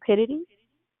stupidity,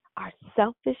 our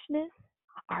selfishness,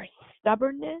 our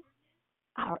stubbornness,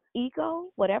 our ego,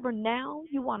 whatever noun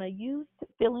you want to use to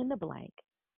fill in the blank,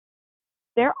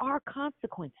 there are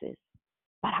consequences.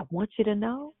 But I want you to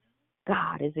know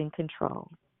God is in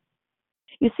control.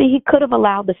 You see, he could have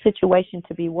allowed the situation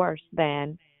to be worse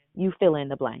than you fill in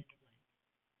the blank,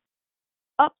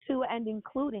 up to and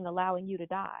including allowing you to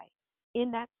die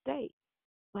in that state,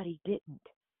 but he didn't.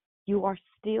 You are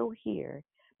still here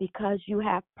because you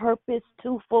have purpose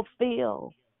to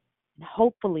fulfill. And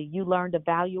hopefully you learned a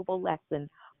valuable lesson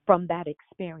from that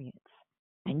experience.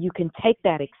 And you can take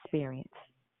that experience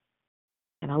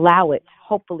and allow it,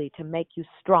 hopefully, to make you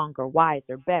stronger,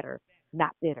 wiser, better,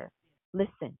 not bitter.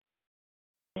 Listen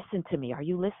to me. Are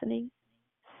you listening?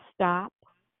 Stop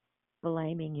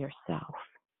blaming yourself.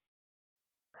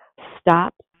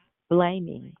 Stop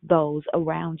blaming those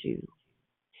around you.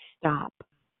 Stop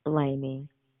blaming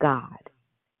God.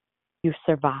 You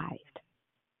survived.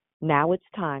 Now it's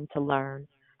time to learn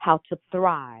how to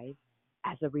thrive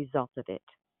as a result of it.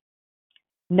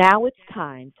 Now it's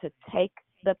time to take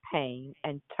the pain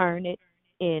and turn it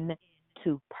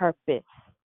into purpose.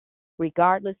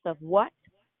 Regardless of what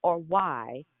or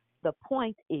why, the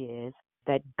point is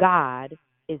that God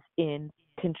is in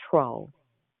control.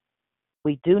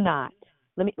 We do not,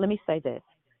 let me say this.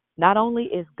 Not only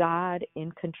is God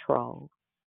in control,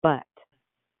 but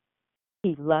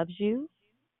He loves you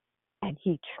and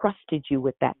He trusted you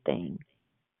with that thing.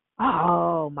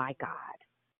 Oh my God.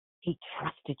 He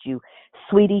trusted you.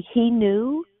 Sweetie, He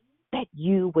knew that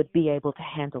you would be able to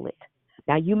handle it.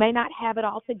 Now, you may not have it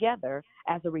all together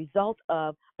as a result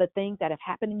of the things that have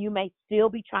happened, and you may still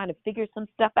be trying to figure some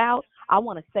stuff out. I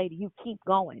want to say to you, keep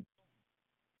going.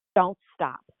 Don't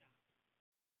stop.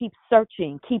 Keep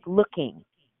searching. Keep looking.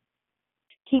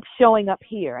 Keep showing up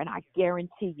here, and I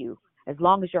guarantee you, as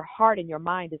long as your heart and your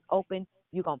mind is open,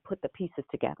 you're going to put the pieces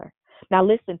together. Now,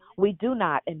 listen, we do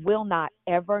not and will not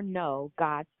ever know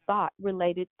God's thought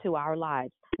related to our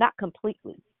lives, not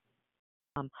completely.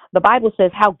 The Bible says,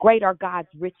 how great are God's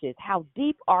riches, how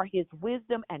deep are His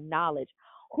wisdom and knowledge.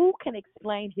 Who can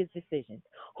explain His decisions?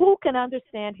 Who can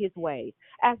understand His ways?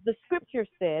 As the scripture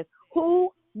says,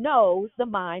 who knows the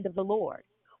mind of the Lord?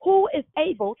 Who is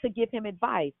able to give Him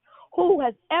advice? Who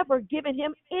has ever given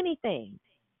Him anything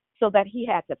so that He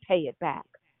had to pay it back?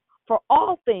 For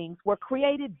all things were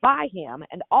created by Him,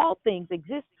 and all things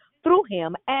exist through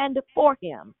Him and for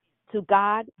Him. To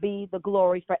God be the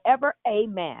glory forever.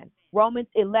 Amen. Romans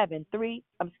 11:33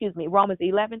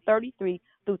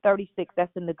 through 36.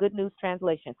 That's in the Good News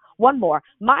Translation. One more.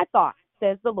 My thoughts,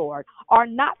 says the Lord, are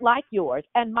not like yours,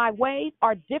 and my ways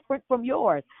are different from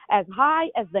yours. As high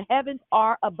as the heavens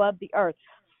are above the earth,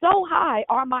 so high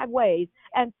are my ways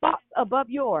and thoughts above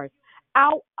yours.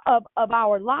 Out of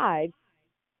our lives,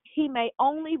 He may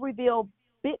only reveal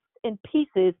bits and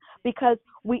pieces because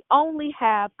we only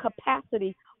have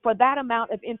capacity for that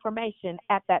amount of information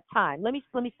at that time. Let me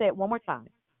say it one more time.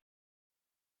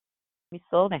 Let me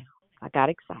slow down. I got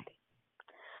excited.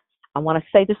 I want to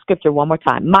say the scripture one more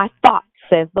time. My thoughts,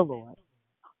 says the Lord,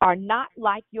 are not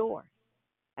like yours,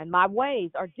 and my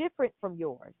ways are different from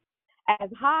yours.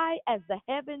 As high as the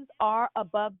heavens are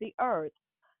above the earth,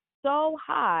 so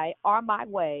high are my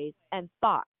ways and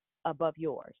thoughts above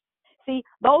yours. See,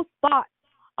 those thoughts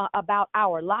about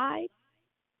our lives,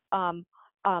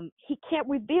 He can't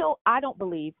reveal, I don't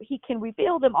believe, He can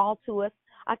reveal them all to us.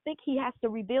 I think He has to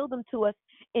reveal them to us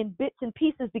in bits and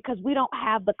pieces because we don't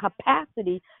have the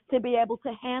capacity to be able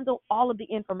to handle all of the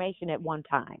information at one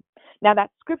time. Now, that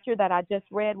scripture that I just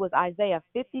read was Isaiah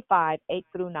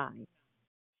 55:8-9.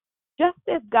 Just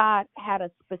as God had a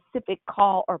specific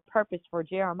call or purpose for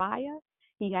Jeremiah,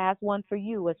 He has one for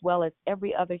you as well as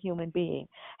every other human being.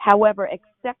 However,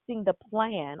 accepting the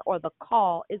plan or the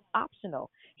call is optional.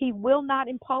 He will not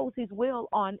impose His will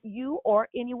on you or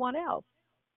anyone else.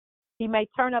 He may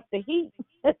turn up the heat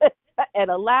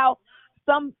and allow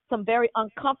some very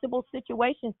uncomfortable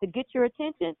situations to get your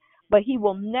attention, but He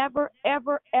will never,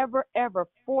 ever, ever, ever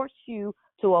force you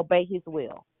to obey His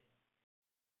will.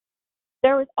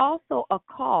 There is also a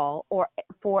call or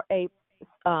for a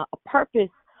purpose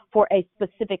for a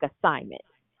specific assignment,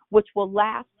 which will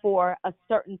last for a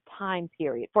certain time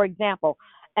period. For example,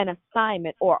 an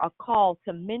assignment or a call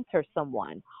to mentor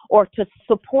someone or to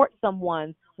support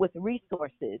someone with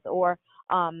resources, or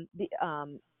the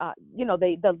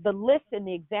list and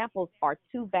the examples are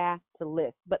too vast to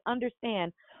list. But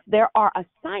understand, there are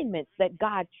assignments that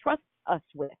God trusts us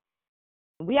with.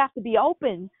 We have to be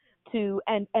open to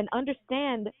and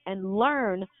understand and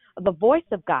learn the voice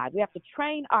of God. We have to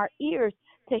train our ears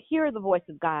to hear the voice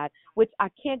of God, which I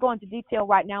can't go into detail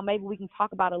right now. Maybe we can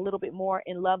talk about a little bit more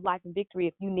in Love, Life, and Victory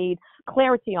if you need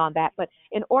clarity on that. But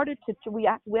in order we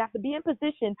have to be in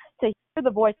position to hear the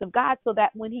voice of God so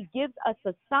that when He gives us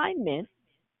assignments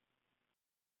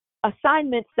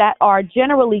that are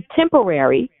generally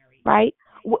temporary, right,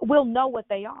 we'll know what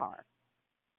they are,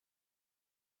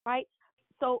 right?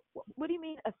 So what do you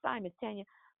mean assignments, Tanya?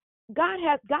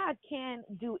 God can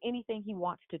do anything he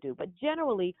wants to do, but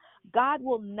generally God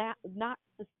will not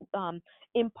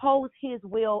impose his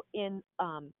will in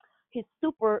his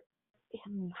super,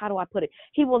 how do I put it?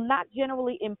 He will not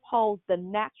generally impose the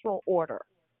natural order,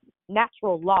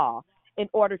 natural law in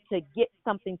order to get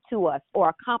something to us or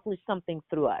accomplish something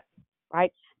through us,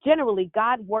 right? Generally,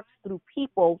 God works through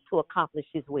people to accomplish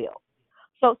his will.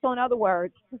 So in other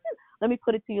words, let me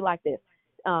put it to you like this.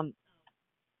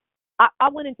 I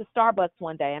went into Starbucks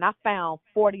one day and I found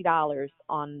 $40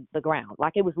 on the ground.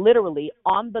 Like it was literally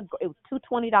it was two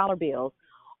 $20 bills.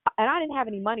 And I didn't have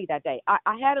any money that day.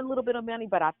 I had a little bit of money,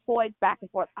 but I toyed back and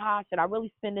forth. Should I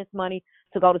really spend this money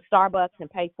to go to Starbucks and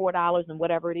pay $4 and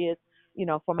whatever it is,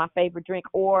 for my favorite drink?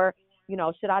 Or,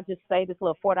 should I just save this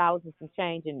little $4 and some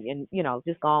change and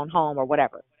just go on home or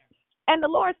whatever? And the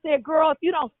Lord said, girl, if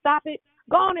you don't stop it,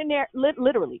 go on in there,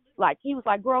 literally. Like, he was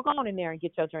like, girl, go on in there and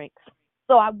get your drink.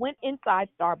 So I went inside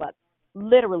Starbucks.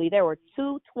 Literally, there were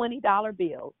two $20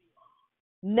 bills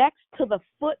next to the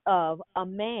foot of a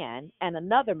man and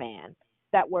another man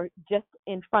that were just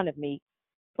in front of me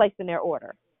placing their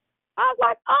order. I was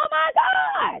like, oh, my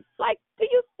God. Like, do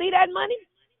you see that money?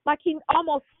 Like, he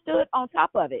almost stood on top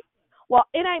of it. Well,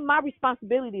 it ain't my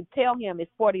responsibility to tell him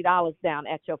it's $40 down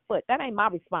at your foot. That ain't my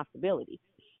responsibility.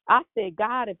 I said,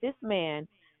 God, if this man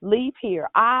leave here,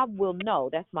 I will know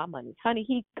that's my money. Honey,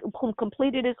 he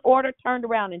completed his order, turned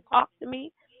around and talked to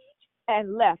me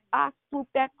and left. I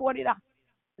swooped that $40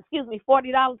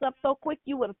 up so quick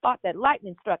you would have thought that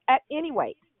lightning struck. At any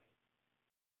rate,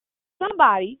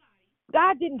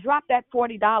 God didn't drop that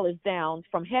 $40 down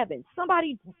from heaven.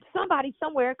 Somebody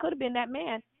somewhere, it could have been that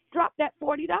man, dropped that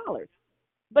 $40.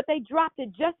 But they dropped it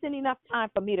just in enough time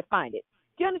for me to find it.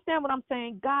 Do you understand what I'm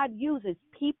saying? God uses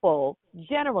people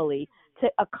generally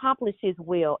to accomplish his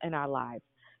will in our lives.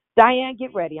 Diane,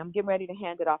 get ready. I'm getting ready to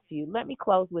hand it off to you. Let me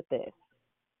close with this.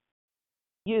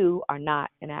 You are not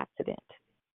an accident.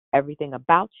 Everything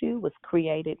about you was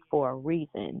created for a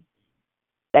reason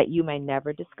that you may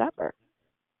never discover.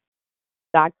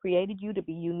 God created you to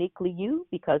be uniquely you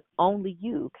because only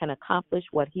you can accomplish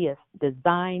what he has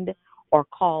designed or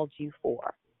called you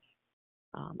for.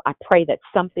 I pray that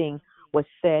something was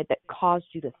said that caused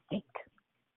you to think,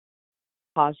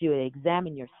 caused you to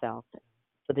examine yourself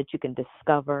so that you can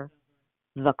discover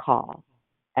the call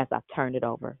as I turn it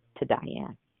over to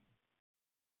Diane.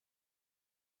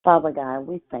 Father God,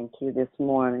 we thank you this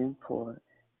morning for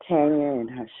Tanya and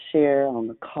her share on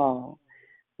the call.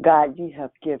 God, you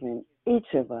have given each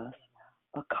of us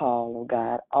a call, oh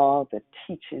God, all the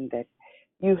teaching that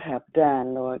you have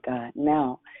done, Lord God.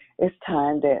 Now it's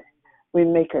time that we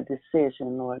make a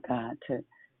decision, Lord God, to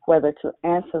whether to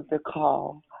answer the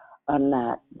call or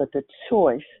not. But the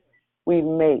choice we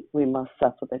make, we must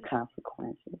suffer the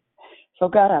consequences. So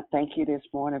God, I thank you this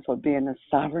morning for being the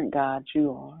sovereign God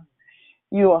you are.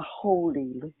 You are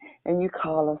holy, and you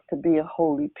call us to be a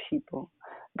holy people.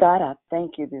 God, I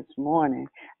thank you this morning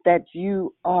that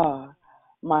you are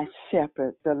my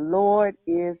shepherd. The Lord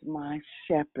is my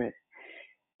shepherd.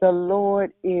 The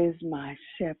Lord is my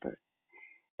shepherd.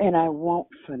 And I want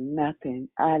for nothing.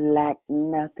 I lack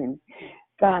nothing.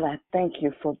 God, I thank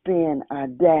you for being our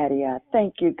daddy. I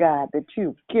thank you, God, that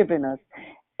you've given us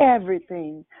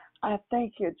everything. I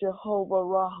thank you, Jehovah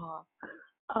Raha,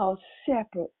 our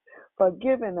shepherd, for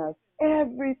giving us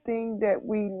everything that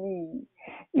we need.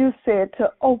 You said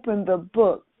to open the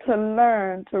book, to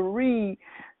learn, to read,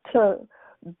 to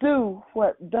do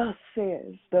what thus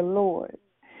says the Lord.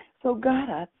 So, God,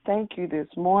 I thank you this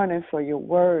morning for your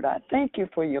word. I thank you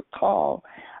for your call.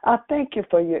 I thank you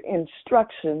for your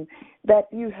instruction that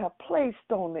you have placed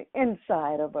on the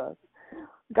inside of us.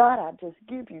 God, I just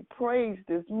give you praise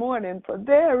this morning, for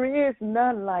there is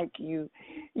none like you.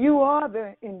 You are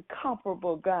the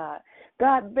incomparable God.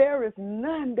 God, there is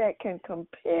none that can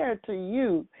compare to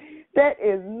you. There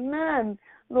is none,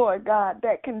 Lord God,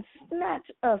 that can snatch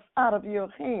us out of your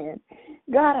hand.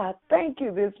 God, I thank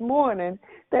you this morning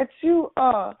that you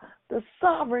are the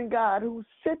sovereign God who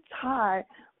sits high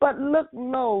but look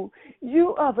low.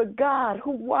 You are the God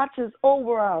who watches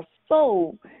over our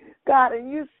soul. God,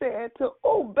 and you said to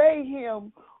obey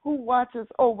him who watches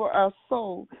over our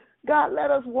soul. God,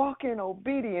 let us walk in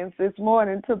obedience this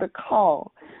morning to the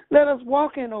call. Let us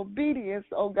walk in obedience,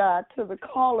 oh God, to the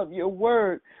call of your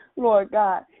word, Lord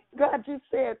God. God, you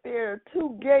said there are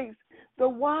two gates, the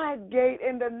wide gate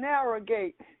and the narrow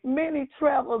gate. Many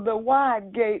travel the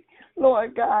wide gate,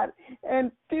 Lord God,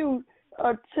 and few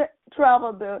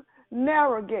travel the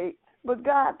narrow gate. But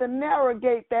God, the narrow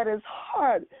gate that is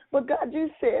hard. But God, you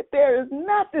said there is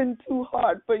nothing too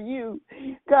hard for you.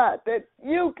 God, that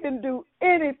you can do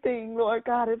anything, Lord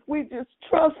God, if we just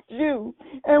trust you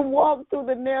and walk through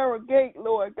the narrow gate,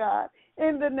 Lord God,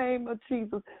 in the name of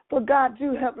Jesus. For God,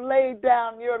 you have laid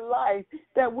down your life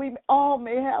that we all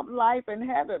may have life and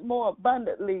have it more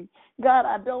abundantly. God,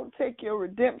 I don't take your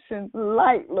redemption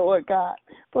light, Lord God.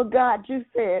 For God, you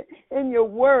said in your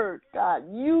word, God,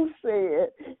 you said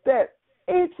that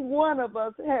each one of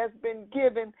us has been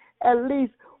given at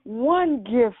least one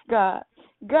gift, God.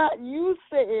 God, you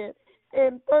said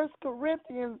in 1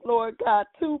 Corinthians, Lord God,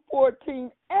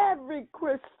 2:14, every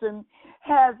Christian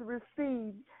has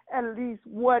received at least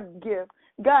one gift.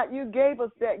 God, you gave us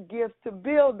that gift to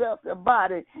build up the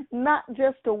body, not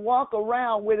just to walk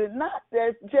around with it, not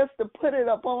just to put it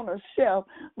up on a shelf,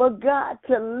 but God,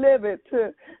 to live it,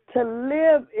 to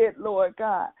live it, Lord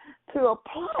God, to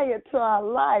apply it to our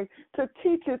life, to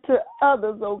teach it to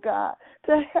others, oh God,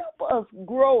 to help us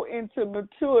grow into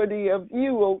maturity of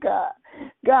you, oh God.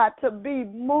 God, to be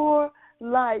more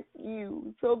like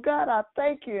you. So, God, I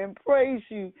thank you and praise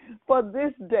you for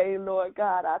this day, Lord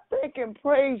God. I thank and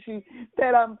praise you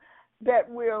that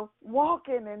we're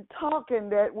walking and talking,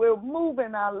 that we're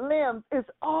moving our limbs. It's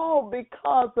all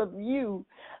because of you,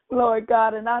 Lord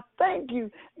God. And I thank you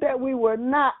that we were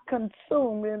not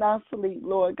consumed in our sleep,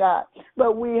 Lord God,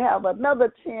 but we have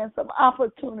another chance of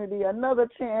opportunity, another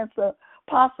chance of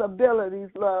possibilities,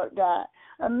 Lord God,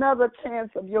 another chance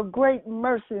of your great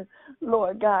mercy,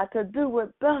 Lord God, to do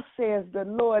what thus says the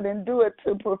Lord and do it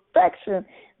to perfection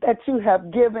that you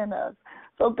have given us.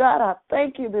 So, God, I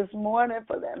thank you this morning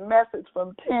for that message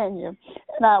from Tanya,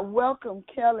 and I welcome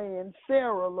Kelly and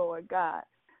Sarah, Lord God,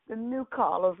 the new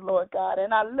callers, Lord God,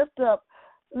 and I lift up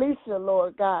Lisa,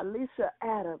 Lord God, Lisa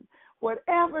Adams.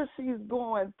 Whatever she's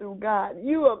going through, God,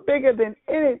 you are bigger than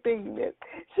anything that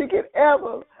she could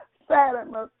ever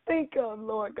fathom or think of,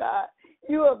 Lord God.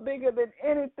 You are bigger than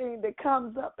anything that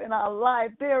comes up in our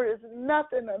life. There is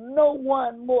nothing or no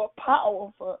one more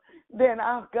powerful than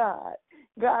our God.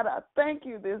 God, I thank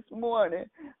you this morning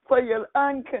for your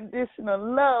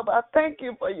unconditional love. I thank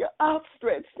you for your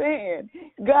outstretched hand.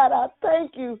 God, I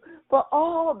thank you for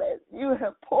all that you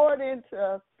have poured into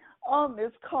us on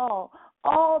this call,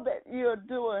 all that you're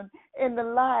doing in the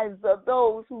lives of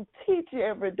those who teach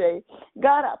every day.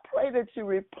 God, I pray that you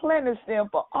replenish them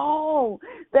for all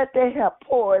that they have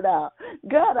poured out.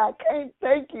 God, I can't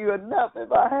thank you enough.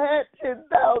 If I had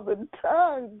 10,000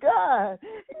 tongues, God,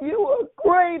 you are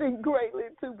great and greatly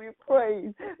to be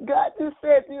praised. God, you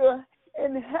said you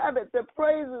inhabit the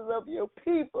praises of your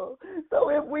people. So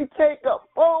if we take a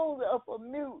phone off a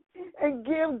mute and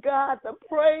give God the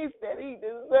praise that he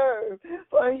deserves,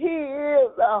 for he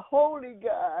is a holy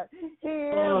God. He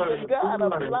is the God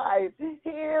of life. He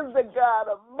is the God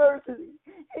of mercy.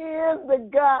 He is the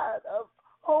God of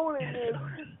holiness.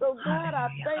 So, God, I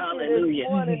thank you this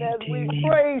morning as we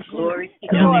praise you,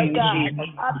 Lord God.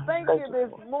 I thank you this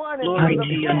morning for the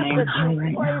fact that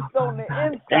you placed on the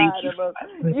inside of us.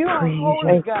 You are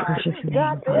holy, God.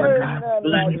 God, there is none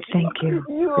like you.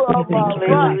 You are my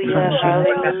rock.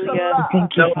 Hallelujah.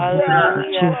 Thank you.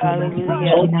 Hallelujah.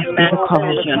 Hallelujah. You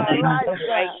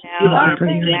are for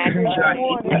your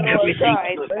encouragement and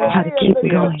everything. How to keep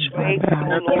going, Father God.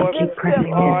 Keep pressing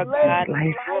in life.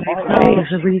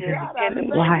 There's a reason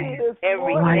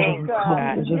why you called.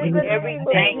 There's a reason.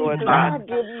 Everything, Lord God,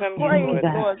 from you, Lord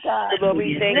God. So, Lord,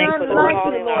 we thank you for the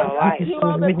calling in our life.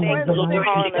 We thank you for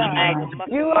calling us out of the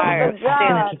fire of sin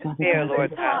and despair,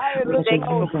 Lord God. We thank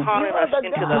you for calling us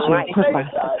into the light.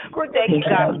 We thank you,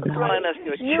 God, for calling us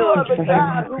your children.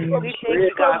 We thank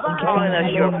you, God, for calling us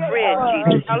your friend,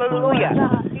 Jesus. Hallelujah.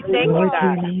 We thank you,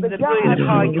 God, for the ability to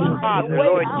call you Father,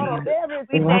 Lord Jesus.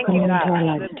 We thank you, God,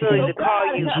 for the ability to call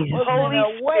you Holy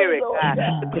Spirit, God,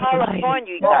 to call upon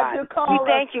you, God. We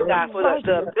thank you, God, for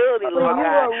the ability, Lord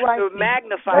God, to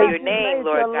magnify your name,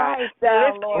 Lord God, to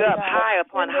lift you up high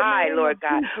upon high, Lord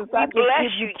God. We bless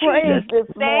you, Jesus.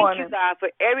 Thank you, God, for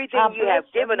everything you have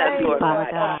given us, Lord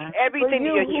God. Everything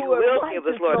that you will give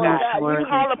us, Lord God. We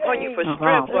call upon you for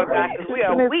strength, Lord God, because we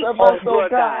are weak,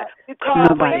 Lord God. We call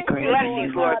upon you for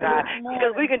blessings, Lord God,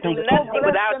 because we can do nothing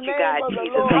without you, God,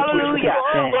 Jesus. Hallelujah.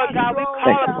 Lord God, we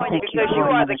call upon you because you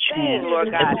are the King,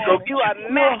 Lord God. You are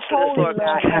matchless, Lord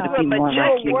God. You are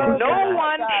majestic. No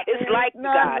one is like you,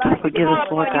 God. We call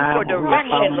upon you for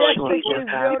direction, Lord Jesus.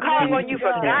 We call upon you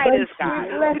for guidance, God.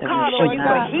 We call upon you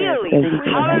for healing.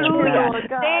 Hallelujah.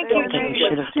 Thank you,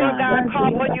 Jesus. Lord God, I call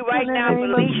upon you right now for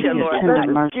Alicia, Lord God.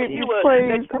 Give you a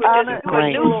new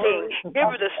thing. Give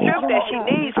her the strength that she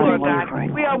needs, Lord God.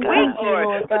 We are weak,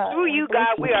 Lord. God. Through you,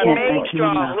 God, we are made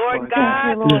strong. Lord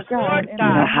God, Lord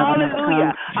God,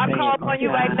 hallelujah. I call upon you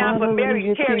right now for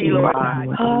Mary Terry, Lord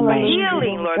God, for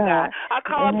healing, Lord God. I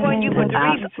call upon you for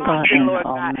Denise Austin, Lord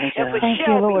God, and for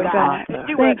Shelby, God, that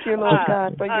you would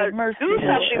do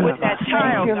something with that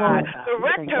child, God.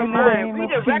 Direct her mind,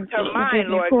 redirect her mind,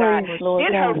 Lord God.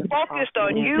 Get her focused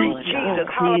on you, Jesus.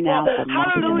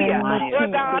 Hallelujah.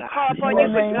 Lord God, I call upon you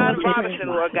for John Robinson,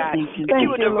 Lord God, that you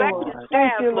would direct his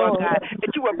path, Lord God,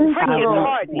 that you would prick his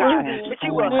heart, God, that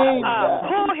you would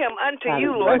pull him unto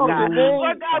you, Lord God.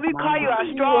 Lord God, we call you our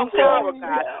strong tower,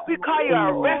 God. We call you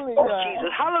our refuge,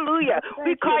 Jesus. Hallelujah.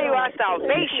 We call you our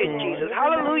salvation, Jesus.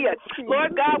 Hallelujah.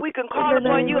 Lord God, we can call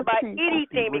upon you about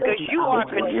anything because you are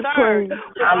concerned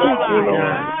with our lives.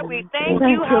 God, we thank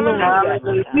you. Hallelujah.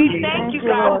 We thank you,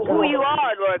 God, for who you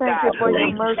are, Lord God.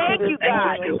 We thank you,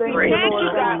 God. We thank you,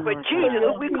 God, for Jesus,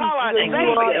 who we call our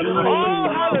Savior. Oh,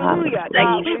 hallelujah.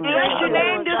 We bless your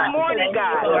name this morning,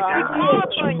 God. We call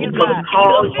upon you, God,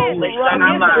 to defend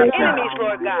against our enemies,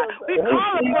 Lord God. We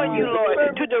call upon you, Lord,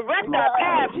 to direct our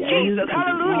paths, Jesus.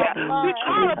 Hallelujah. We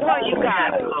call upon you, God.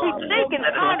 We think and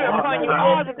ponder upon you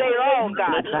all the day long,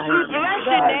 God. We bless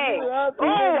your name.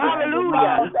 Oh,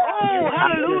 hallelujah. Oh,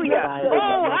 hallelujah.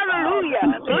 Oh,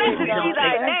 hallelujah. Blessed be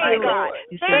thy name, God.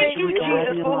 Thank you,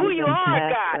 Jesus, for who you are,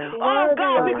 God. Oh,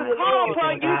 God, we can call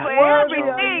upon you for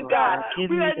everything, God.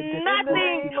 We are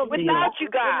nothing without you,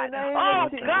 God. Oh,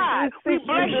 God, we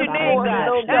bless your name, God.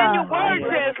 And your word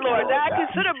says, Lord, that I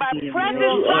consider my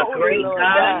present suffering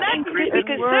as nothing to be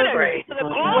considered for the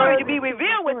glory to be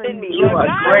revealed within me. Lord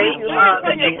God, we wait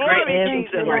upon your glory,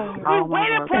 Jesus. We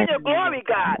wait upon your glory,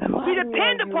 God. We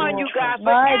depend upon you, God,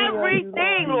 for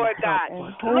everything, Lord God.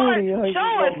 Lord,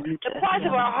 show us the parts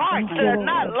of our hearts that are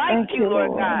not like you,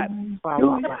 Lord God.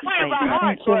 The part of our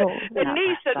hearts, Lord, that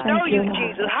needs to know you,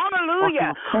 Jesus.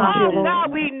 Hallelujah. Oh,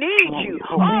 God, we need you.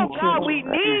 Oh, God, we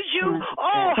need you.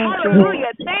 Oh,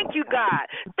 hallelujah. Thank you, God.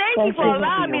 Thank you for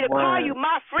allowing me to call you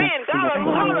my friend. God,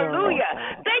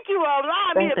 hallelujah. Thank you for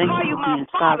allowing me to call you my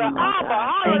Father, Abba.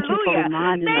 Hallelujah.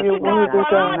 Thank you, God, for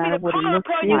allowing me to call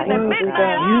upon you in the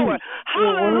midnight hour.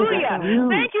 Hallelujah.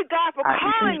 Thank you, God, for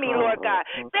calling me, Lord God.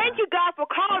 Thank you, God, for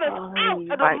calling us out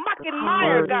of the muck and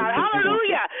mire, God.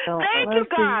 Hallelujah. Thank you,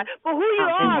 God, for who you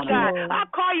are, God. I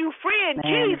call you friend,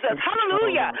 Jesus.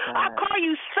 Hallelujah. I call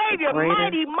you Savior,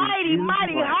 mighty, mighty,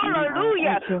 mighty.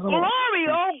 Hallelujah. Glory,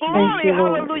 oh glory.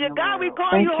 Hallelujah. God, we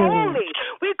call you holy.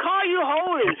 We call you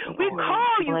holy. We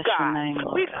call you God.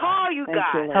 We call you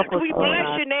God. We bless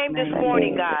your name this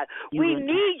morning, God. We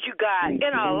need you, God,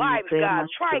 in our lives, God.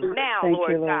 Right now,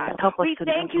 Lord God. We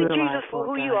thank you, Jesus, for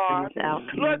who you are.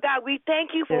 Lord God, we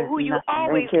thank you for who you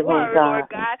always were, Lord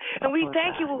God. And we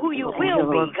thank you for who you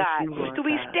will be, God. So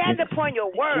we stand upon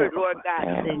your word, Lord God,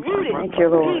 rooted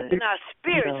deep in our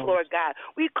spirits, Lord God.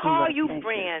 We call you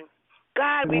friend.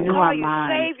 God, we call you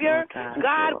Savior.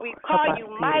 God, we call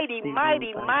you mighty,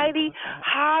 mighty, mighty.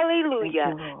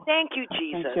 Hallelujah. Thank you,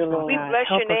 Jesus. We bless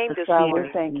your name this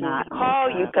morning. We call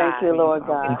you, God. Thank you, Lord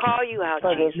God. We call you out,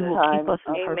 Jesus.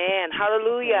 Amen.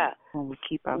 Hallelujah.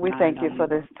 We thank you for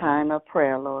this time of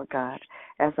prayer, Lord God,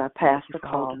 as I pass the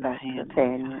call back to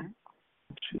Tanya.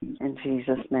 In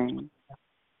Jesus' name.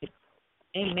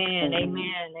 Amen,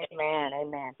 amen, amen,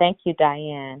 amen. Thank you,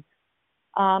 Diane.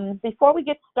 Before we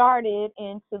get started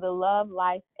into the love,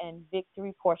 life, and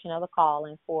victory portion of the call,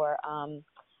 and for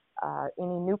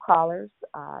any new callers,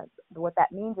 what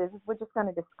that means is we're just going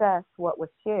to discuss what was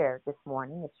shared this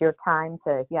morning. It's your time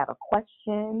to, if you have a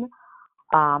question,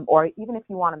 or even if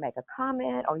you want to make a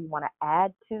comment, or you want to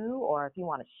add to, or if you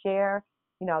want to share,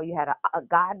 you know, you had a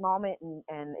God moment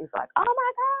and it's like, oh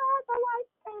my God, the light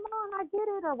came on, I get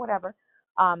it, or whatever.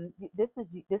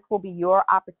 This will be your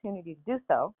opportunity to do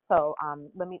so. So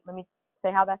let me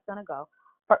say how that's going to go.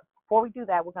 Before we do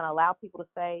that, we're going to allow people to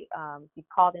say, if you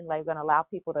called in late, we're going to allow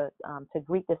people to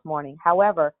greet this morning.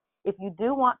 However, if you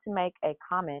do want to make a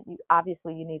comment,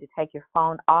 obviously you need to take your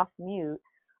phone off mute.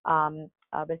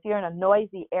 But if you're in a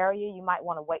noisy area, you might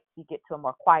want to wait till you get to a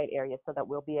more quiet area so that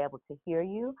we'll be able to hear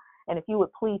you. And if you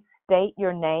would please state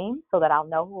your name so that I'll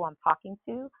know who I'm talking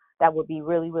to, that would be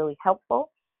really, really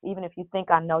helpful. Even if you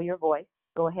think I know your voice,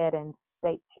 go ahead and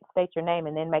state your name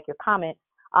and then make your comment.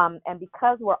 And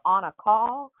because we're on a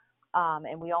call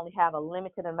and we only have a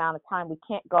limited amount of time, we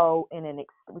can't go in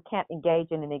we can't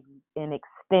engage in an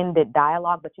extended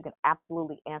dialogue. But you can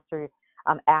absolutely ask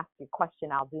your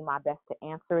question. I'll do my best to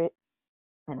answer it.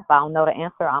 And if I don't know the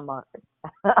answer, I'm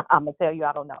gonna tell you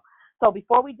I don't know. So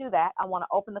before we do that, I want to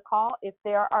open the call. If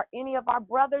there are any of our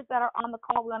brothers that are on the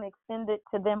call, we're going to extend it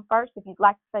to them first. If you'd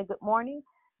like to say good morning,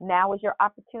 now is your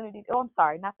opportunity. Oh, I'm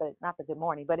sorry, not the good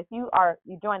morning, but if you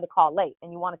joined the call late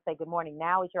and you want to say good morning,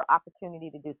 now is your opportunity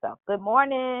to do so. Good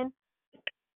morning.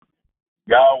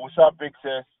 Yo, what's up, big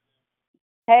sis?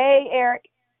 Hey, Eric.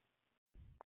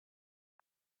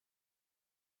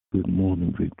 Good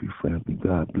morning, Victory family.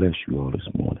 God bless you all this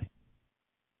morning.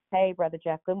 Hey, Brother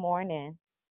Jeff. Good morning.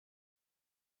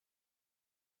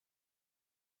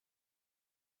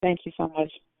 Thank you so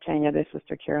much, Tanya. This is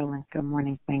Sister Carolyn. Good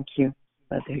morning. Thank you.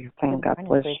 Brother, you're saying God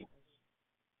bless you.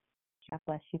 God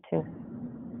bless you too.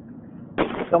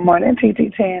 Good morning,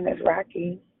 TT Tan. It's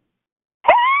Rocky.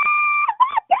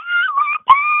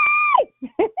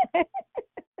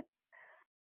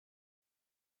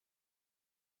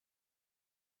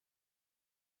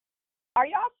 Are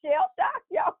y'all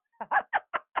shell-shocked, yo?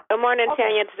 Good morning,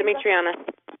 Tanya. It's Demetriana.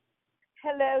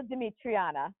 Hello,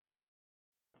 Demetriana.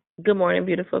 Good morning,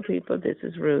 beautiful people. This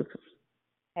is Ruth.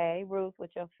 Hey, Ruth,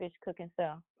 with your fish cooking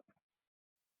self.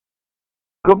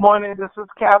 Good morning. This is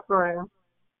Catherine.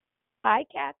 Hi,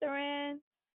 Catherine.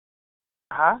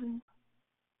 Hi.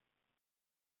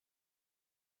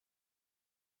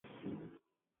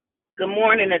 Good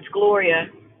morning. It's Gloria.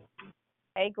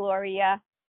 Hey, Gloria.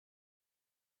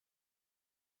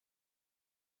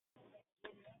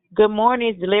 Good morning.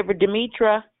 It's Delivered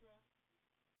Demetra.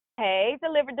 Hey,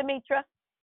 Delivered Demetra.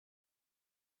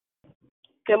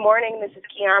 Good morning. This is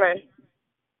Kiana.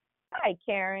 Hi,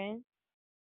 Karen.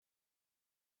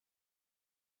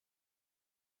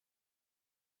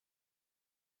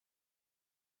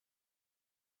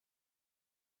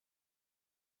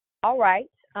 All right.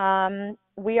 I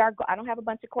don't have a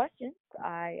bunch of questions.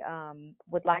 I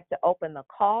would like to open the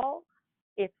call.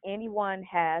 If anyone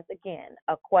has, again,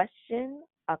 a question,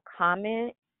 a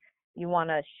comment, you want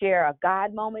to share a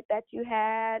God moment that you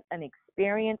had, an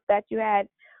experience that you had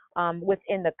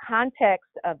within the context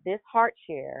of this heart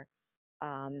share,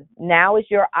 now is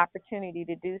your opportunity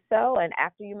to do so. And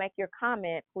after you make your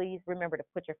comment, please remember to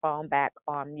put your phone back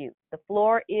on mute. The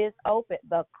floor is open.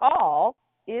 The call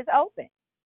is open.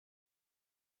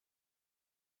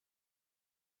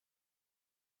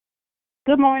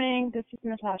 Good morning. This is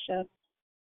Natasha.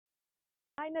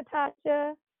 Hi,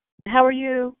 Natasha. How are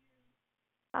you?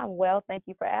 I'm well. Thank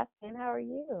you for asking. How are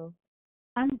you?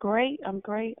 I'm great. I'm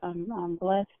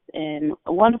blessed and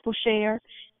a wonderful share.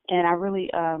 And I really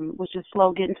was just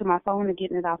slow getting to my phone and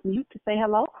getting it off mute to say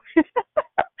hello.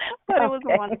 But it was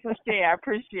a wonderful share. I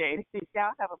appreciate it.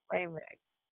 Y'all have a great day.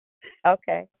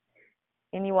 Okay.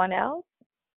 Anyone else?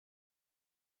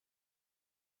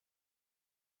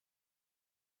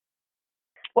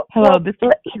 Hello, this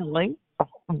is Kelly.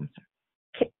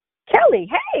 Kelly.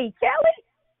 Hey, Kelly.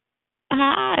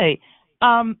 Hi.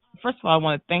 First of all, I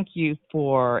want to thank you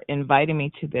for inviting me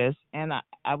to this. And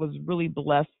I was really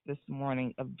blessed this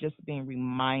morning of just being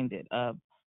reminded of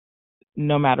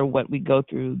no matter what we go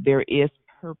through, there is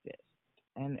purpose.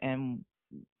 And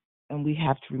we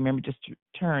have to remember just to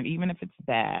turn, even if it's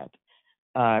bad.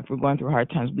 If we're going through hard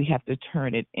times, we have to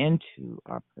turn it into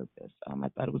our purpose. I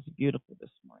thought it was beautiful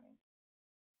this morning.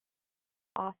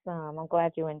 Awesome. I'm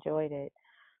glad you enjoyed it.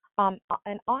 And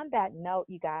on that note,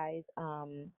 you guys, I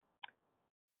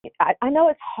know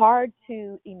it's hard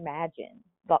to imagine,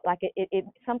 but like it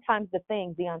sometimes the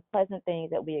unpleasant things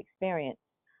that we experience,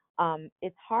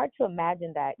 it's hard to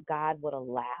imagine that God would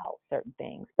allow certain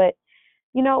things. But,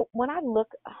 you know, when I look,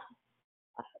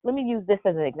 let me use this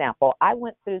as an example. I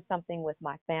went through something with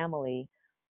my family,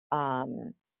 I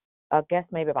guess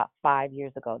maybe about 5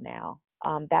 years ago now.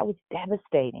 That was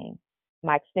devastating.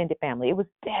 My extended family, it was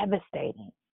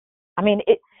devastating. I mean,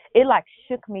 it like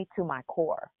shook me to my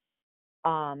core.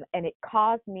 And it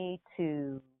caused me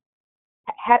to,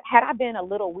 had I been a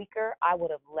little weaker, I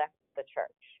would have left the church.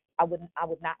 I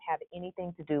would not have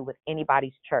anything to do with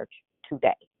anybody's church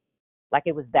today. Like,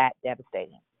 it was that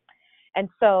devastating. And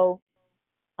so,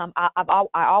 I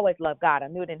always loved God. I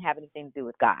knew it didn't have anything to do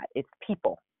with God. It's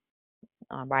people,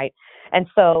 right? And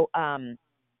so,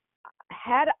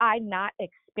 had I not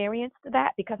experienced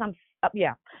that, because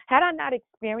had I not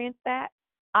experienced that,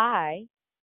 I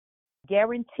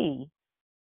guarantee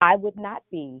I would not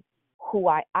be who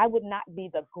I would not be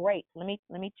the great. Let me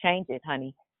change it,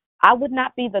 honey. I would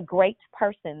not be the great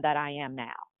person that I am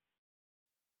now.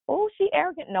 Oh, she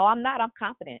arrogant. No, I'm not. I'm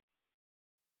confident.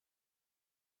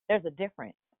 There's a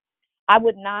difference. I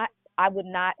would not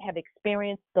have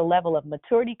experienced the level of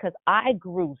maturity because I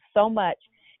grew so much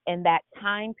in that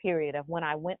time period of when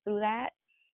I went through that,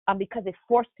 because it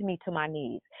forced me to my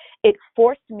knees. It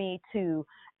forced me to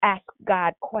ask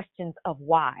God questions of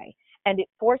why. And it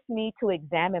forced me to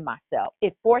examine myself.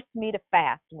 It forced me to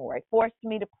fast more. It forced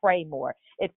me to pray more.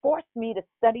 It forced me to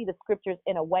study the scriptures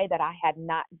in a way that I had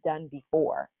not done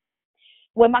before.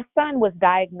 When my son was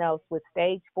diagnosed with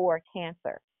stage 4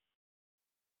 cancer,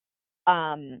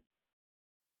 I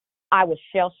was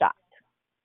shell-shocked.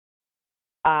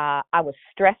 I was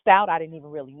stressed out. I didn't even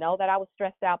really know that I was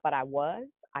stressed out, but I was.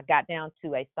 I got down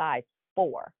to a size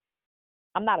 4.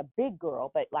 I'm not a big girl,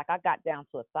 but like I got down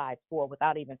to a size 4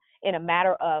 without even, in a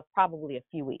matter of probably a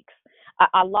few weeks.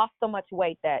 I lost so much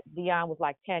weight that Dion was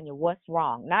like, Tanya, what's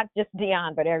wrong? Not just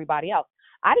Dion, but everybody else.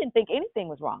 I didn't think anything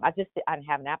was wrong. I didn't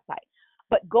have an appetite.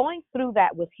 But going through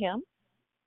that with him,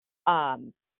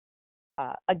 again,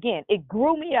 it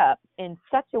grew me up in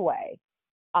such a way,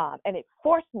 and it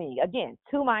forced me, again,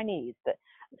 to my knees.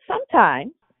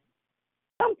 Sometimes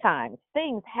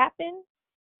things happen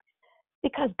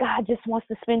because God just wants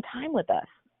to spend time with us.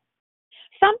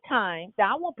 Sometimes,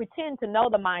 now I won't pretend to know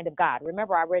the mind of God.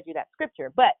 Remember, I read you that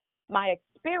scripture, but my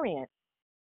experience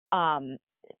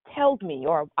tells me,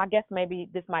 or I guess maybe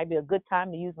this might be a good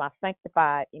time to use my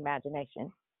sanctified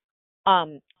imagination.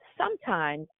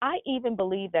 Sometimes I even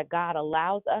believe that God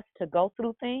allows us to go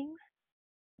through things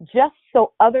just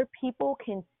so other people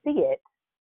can see it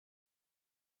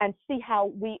and see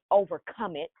how we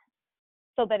overcome it,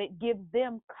 so that it gives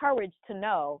them courage to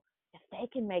know if they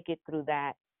can make it through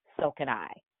that, so can I.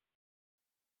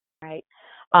 Right?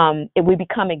 If we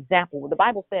become example, the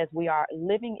Bible says we are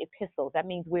living epistles. That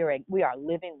means we are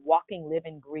living, walking,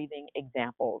 living, breathing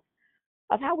examples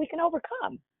of how we can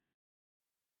overcome.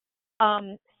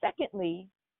 Secondly,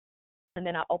 and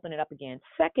then I'll open it up again.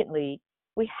 Secondly,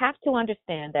 we have to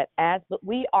understand that as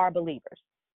we are believers,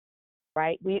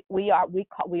 right? We are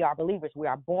believers. We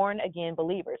are born again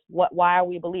believers. Why are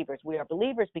we believers? We are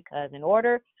believers because in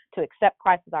order to accept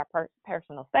Christ as our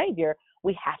personal Savior,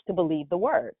 we have to believe the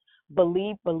word.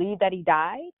 Believe that he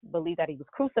died, believe that he was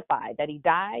crucified, that he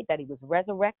died, that he was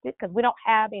resurrected, because we don't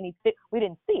have we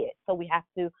didn't see it, so we have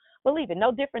to believe it.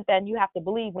 No different than you have to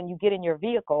believe when you get in your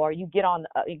vehicle or you get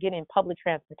in public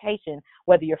transportation,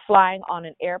 whether you're flying on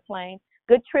an airplane.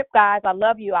 Good trip, guys. I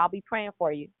love you. I'll be praying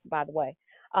for you, by the way.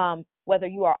 Whether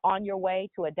you are on your way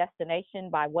to a destination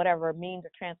by whatever means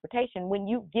of transportation, when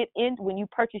you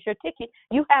purchase your ticket,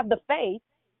 you have the faith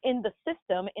in the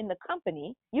system, in the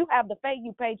company. You have the faith,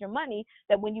 you paid your money,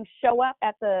 that when you show up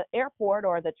at the airport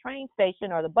or the train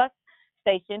station or the bus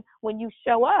station, when you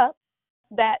show up,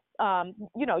 that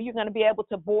you're going to be able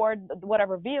to board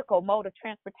whatever vehicle, mode of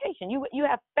transportation. You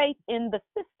have faith in the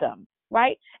system,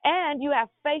 right? And you have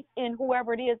faith in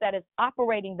whoever it is that is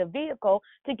operating the vehicle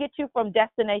to get you from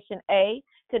destination A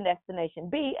to destination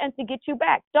B and to get you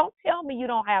back. Don't tell me you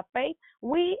don't have faith.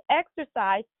 We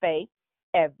exercise faith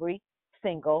every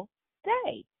single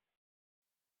day,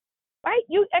 right?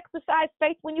 You exercise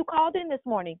faith when you called in this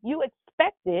morning. You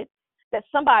expected that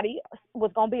somebody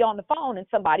was going to be on the phone and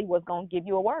somebody was going to give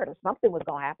you a word or something was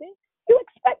going to happen. You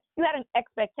had an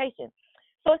expectation.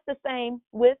 So it's the same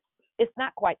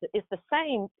it's the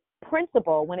same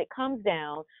principle when it comes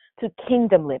down to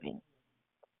kingdom living.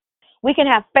 We can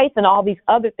have faith in all these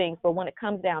other things, but when it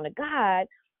comes down to God,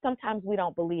 sometimes we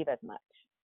don't believe as much.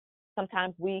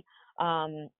 Sometimes we're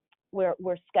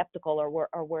skeptical or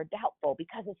we're doubtful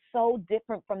because it's so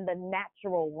different from the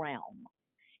natural realm.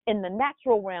 In the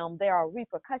natural realm, there are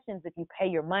repercussions if you pay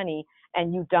your money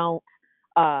and you don't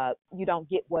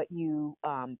get what you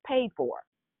paid for.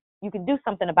 You can do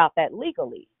something about that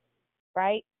legally,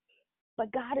 right?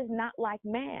 But God is not like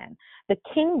man. The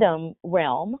kingdom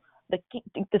realm,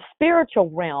 the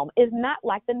spiritual realm, is not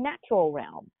like the natural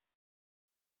realm.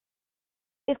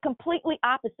 It's completely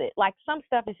opposite. Like some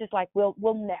stuff is just like we'll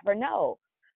never know.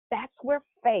 That's where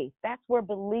faith, that's where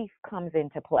belief comes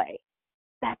into play.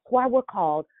 That's why we're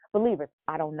called believers.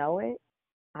 I don't know it,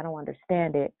 I don't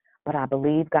understand it, but I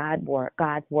believe God's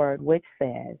word, which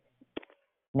says,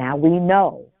 now we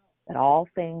know that all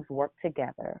things work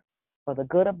together for the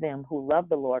good of them who love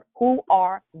the Lord, who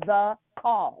are the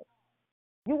called.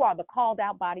 You are the called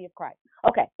out body of Christ.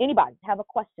 Okay, anybody have a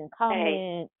question,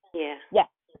 comment? Hey, yeah. Yes.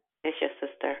 It's your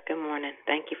sister. Good morning.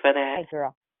 Thank you for that. Hey,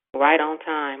 girl. Right on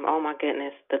time. Oh, my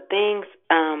goodness. The things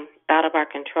out of our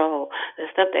control, the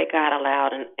stuff that God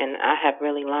allowed, and I have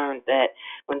really learned that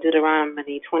when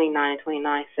Deuteronomy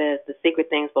 29:29 says, the secret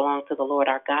things belong to the Lord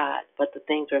our God, but the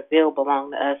things revealed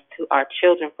belong to us, to our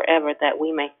children forever, that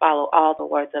we may follow all the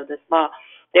words of this law.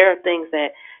 There are things that,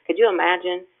 could you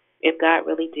imagine if God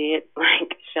really did,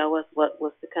 show us what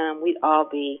was to come? We'd all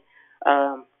be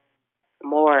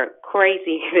more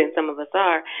crazy than some of us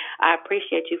are, I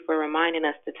appreciate you for reminding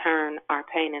us to turn our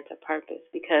pain into purpose,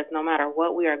 because no matter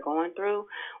what we are going through,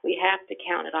 we have to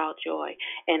count it all joy.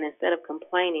 And instead of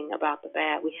complaining about the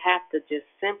bad, we have to just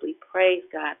simply praise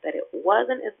God that it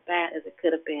wasn't as bad as it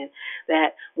could have been,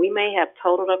 that we may have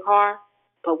totaled a car,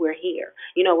 but we're here.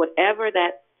 Whatever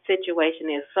that situation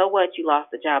is, so what, you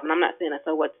lost the job. And I'm not saying that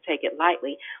so what to take it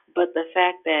lightly, but the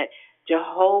fact that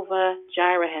Jehovah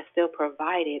Jireh has still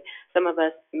provided. Some of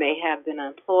us may have been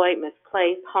unemployed,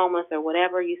 misplaced, homeless, or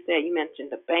whatever you said. You mentioned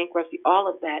the bankruptcy. All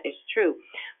of that is true.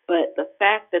 But the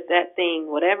fact that thing,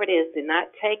 whatever it is, did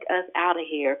not take us out of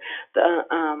here,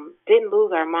 didn't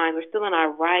lose our minds, we're still in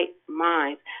our right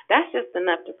minds, that's just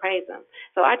enough to praise Him.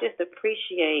 So I just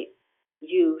appreciate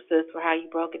you, sis, for how you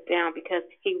broke it down, because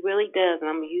He really does. And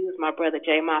I'm going to use my brother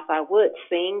Jay Moss. I would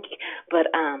sing, but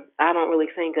I don't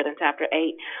really sing good in chapter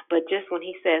 8. But just when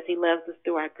He says He loves us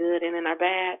through our good and in our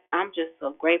bad, I'm just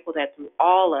so grateful that through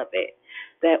all of it,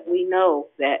 that we know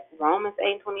that Romans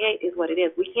 8:28 is what it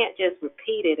is. We can't just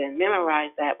repeat it and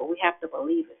memorize that, but we have to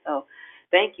believe it. So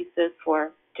thank you, sis,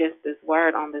 for just this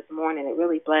word on this morning. It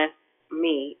really blessed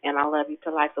me, and I love you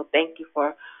to life. So thank you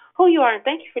for who you are, and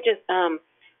thank you for just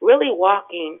really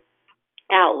walking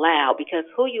out loud, because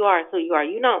who you are is who you are.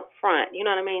 You don't front, you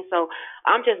know what I mean? So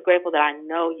I'm just grateful that I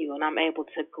know you and I'm able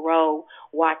to grow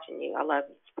watching you. I love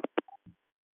you.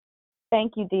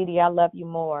 Thank you, Dee Dee. I love you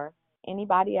more.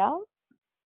 Anybody else?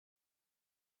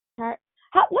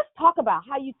 Let's talk about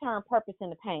how you turn purpose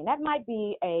into pain. That might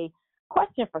be a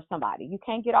question for somebody. You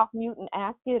can't get off mute and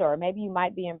ask it, or maybe you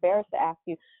might be embarrassed to ask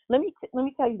you. Let me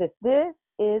tell you this. This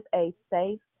is a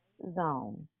safe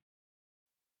zone.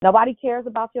 Nobody cares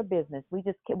about your business. We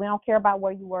don't care about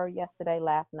where you were yesterday,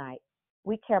 last night.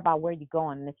 We care about where you're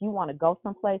going. And if you want to go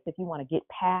someplace, if you want to get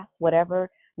past whatever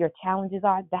your challenges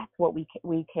are, that's what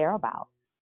we care about.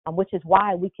 Which is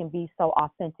why we can be so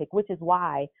authentic. Which is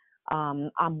why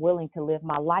I'm willing to live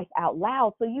my life out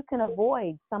loud, so you can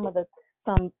avoid some of the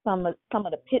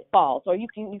pitfalls, or you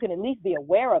can at least be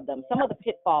aware of them. Some of the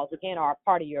pitfalls, again, are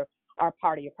part of your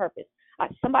purpose.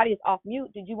 Somebody is off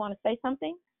mute. Did you want to say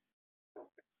something?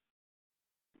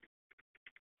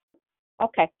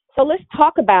 Okay, so let's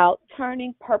talk about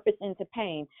turning purpose into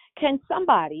pain. Can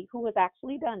somebody who has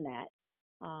actually done that,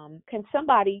 can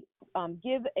somebody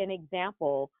give an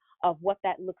example of what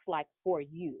that looks like for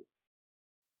you?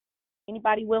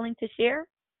 Anybody willing to share?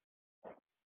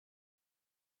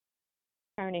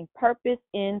 Turning purpose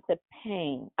into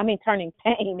pain. Turning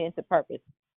pain into purpose.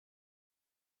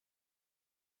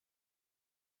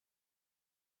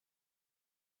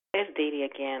 It's Dee Dee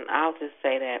again. I'll just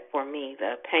say that for me,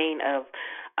 the pain of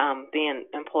being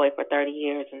employed for 30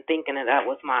 years and thinking that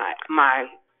was my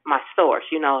source,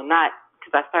 not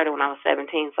because I started when I was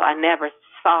 17, so I never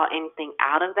saw anything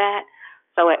out of that.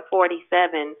 So at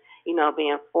 47,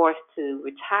 being forced to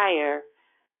retire,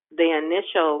 the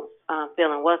initial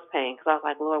feeling was pain, because I was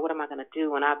like, Lord, what am I going to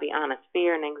do? And I'll be honest,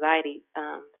 fear and anxiety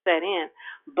set in.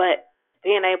 But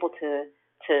being able to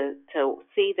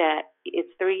see that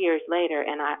it's 3 years later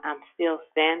and I'm still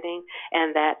standing,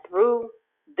 and that through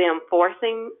them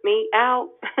forcing me out,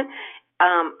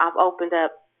 I've opened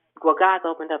up, God's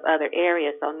opened up other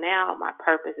areas. So now my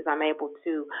purpose is I'm able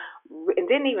to, and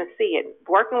didn't even see it,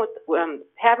 working with,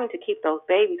 having to keep those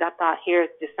babies, I thought here's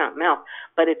just something else,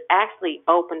 but it's actually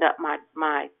opened up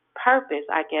my purpose,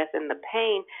 I guess, and the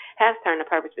pain has turned to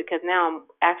purpose, because now I'm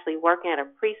actually working at a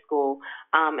preschool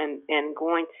and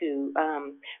going to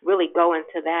really go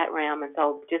into that realm, and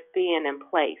so just being in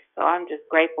place. So I'm just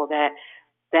grateful that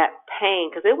pain,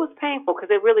 because it was painful, because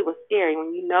it really was scary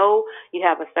when you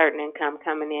have a certain income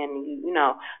coming in,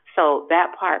 so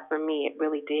that part for me, it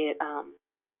really did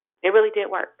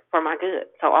work for my good.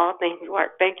 So all things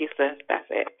work. Thank you, sis. That's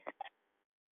it.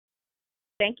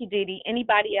 Thank you, Dee Dee.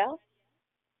 Anybody else?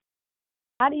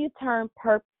 How do you turn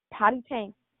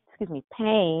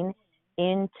pain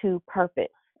into purpose?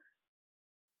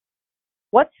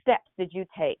 What steps did you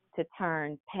take to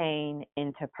turn pain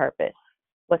into purpose?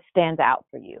 What stands out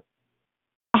for you?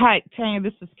 Hi, Tanya,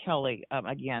 this is Kelly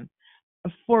again.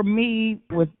 For me,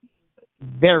 with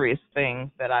various things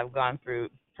that I've gone through,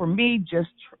 for me, just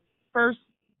first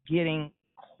getting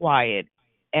quiet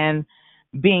and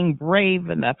being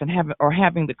brave enough and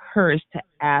having the courage to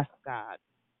ask God,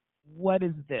 what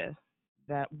is this?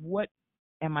 What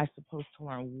am I supposed to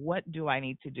learn? What do I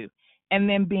need to do? And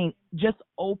then being just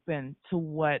open to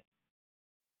what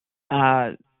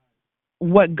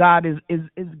God is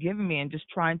giving me, and just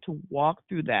trying to walk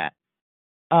through that.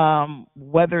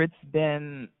 Whether it's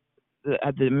been,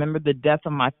 I remember the death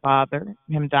of my father,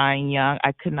 him dying young,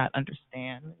 I could not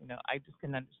understand. I just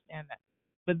couldn't understand that.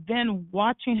 but then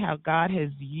watching how God has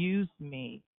used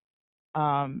me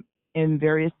in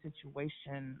various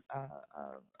situations,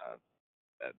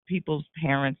 people's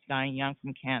parents dying young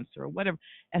from cancer or whatever,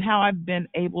 and how I've been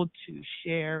able to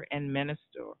share and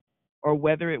minister, or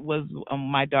whether it was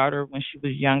my daughter when she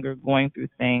was younger going through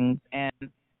things,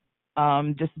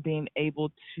 and just being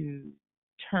able to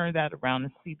turn that around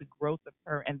and see the growth of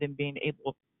her, and then being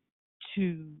able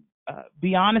to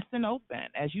be honest and open,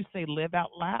 as you say, live out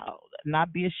loud,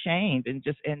 not be ashamed,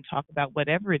 and talk about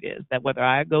whatever it is, that whether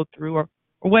I go through or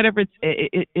whatever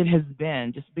it has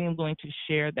been, just being willing to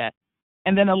share that,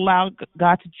 and then allow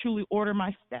God to truly order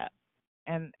my steps,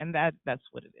 and that's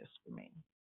what it is for me.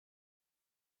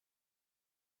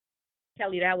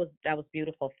 Kelly, that was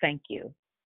beautiful. Thank you.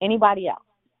 Anybody else?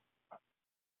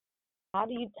 How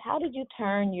did you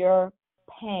turn your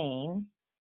pain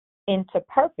into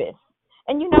purpose?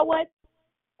 And you know what?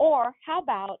 Or how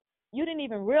about you didn't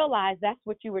even realize that's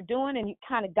what you were doing, and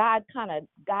God kind of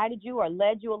guided you or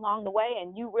led you along the way,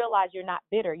 and you realize you're not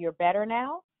bitter, you're better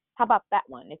now? How about that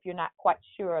one, if you're not quite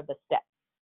sure of the steps?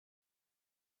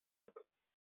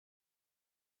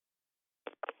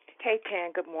 Hey,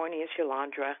 Tan, good morning. It's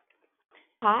Yolandra.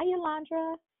 Hi,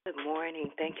 Yolandra. Good morning.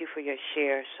 Thank you for your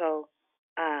share. So,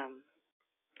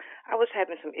 I was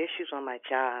having some issues on my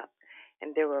job,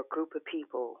 and there were a group of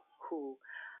people who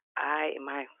from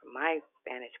my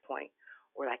vantage point,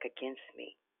 were like against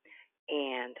me.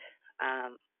 And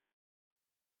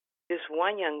this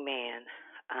one young man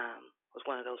was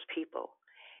one of those people.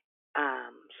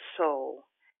 So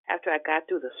after I got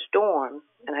through the storm,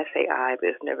 and I say I, but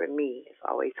it's never me, it's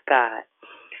always God.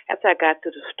 After I got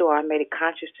through the storm, I made a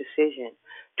conscious decision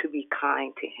to be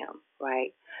kind to him,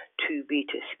 right? To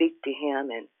speak to him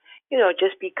and,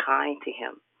 just be kind to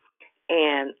him.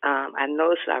 And I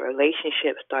noticed our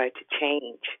relationship started to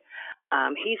change.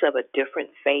 He's of a different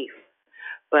faith,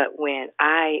 but when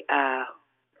I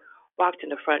walked in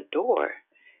the front door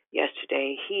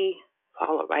yesterday, he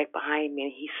followed right behind me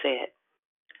and he said,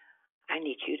 "I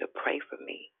need you to pray for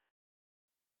me."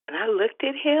 And I looked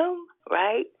at him,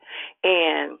 right?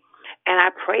 And I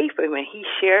prayed for him, and he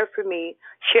shared with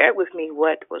me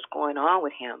what was going on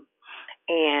with him.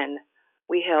 And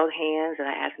we held hands, and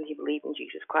I asked him if he believed in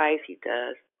Jesus Christ. He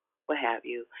does, what have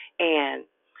you. And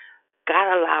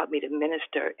God allowed me to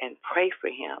minister and pray for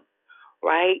him,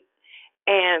 right?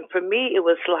 And for me, it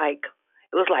was like,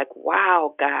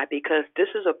 wow, God, because this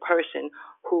is a person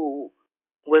who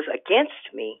was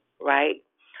against me, right?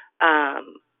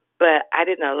 But I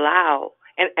didn't allow,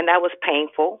 and that was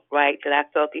painful, right? That I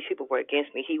felt these people were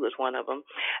against me. He was one of them.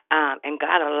 And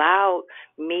God allowed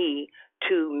me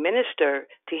to minister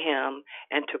to him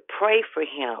and to pray for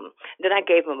him. Then I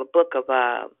gave him a book of,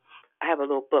 I have a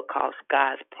little book called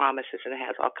God's Promises, and it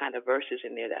has all kind of verses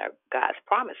in there that are God's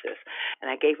promises.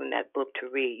 And I gave him that book to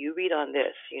read. You read on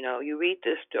this, you read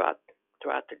this throughout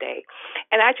the day.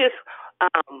 And I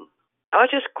was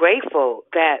just grateful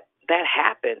that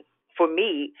happened for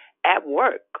me at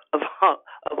work, of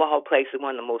all places,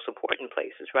 one of the most important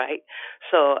places, right?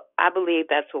 So I believe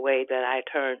that's the way that I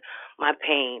turn my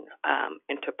pain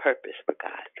into purpose for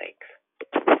God. Thanks.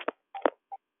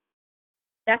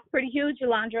 That's pretty huge,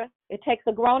 Yolandra. It takes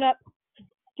a grown-up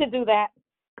to do that.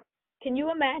 Can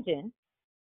you imagine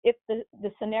if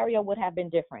the scenario would have been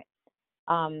different?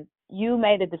 You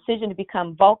made a decision to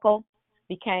become vocal,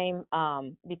 became a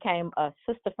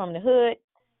sister from the hood,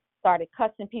 started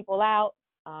cussing people out,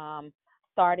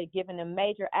 started giving them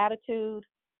major attitude,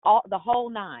 the whole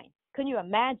nine. Can you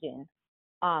imagine?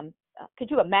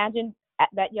 Could you imagine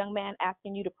that young man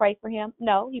asking you to pray for him?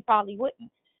 No, he probably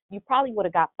wouldn't. You probably would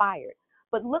have got fired.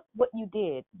 But look what you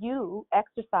did. You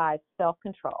exercised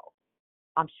self-control.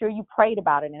 I'm sure you prayed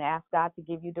about it and asked God to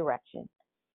give you direction.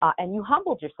 And you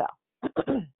humbled yourself.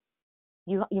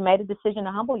 You made a decision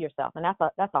to humble yourself. And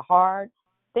that's a hard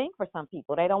thing for some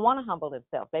people. They don't want to humble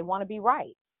themselves. They want to be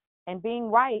right. And being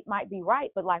right might be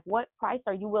right, but like, what price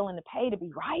are you willing to pay to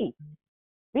be right?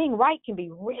 Being right can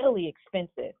be really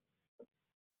expensive.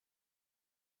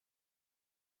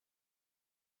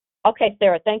 Okay,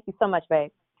 Sarah, thank you so much, babe.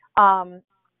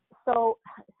 So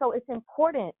it's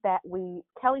important that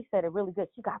Kelly said it really good.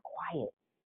 She got quiet.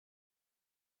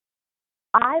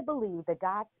 I believe that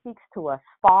God speaks to us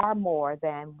far more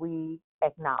than we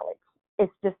acknowledge.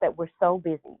 It's just that we're so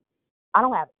busy. I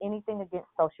don't have anything against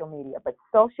social media, but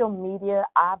social media,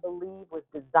 I believe, was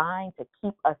designed to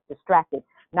keep us distracted,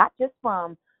 not just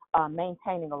from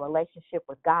maintaining a relationship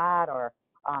with God or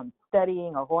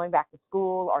studying or going back to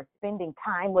school or spending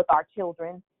time with our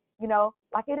children.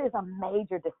 Like, it is a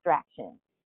major distraction.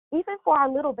 Even for our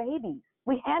little babies,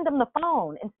 we hand them the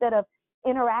phone instead of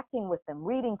interacting with them,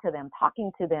 reading to them,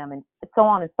 talking to them, and so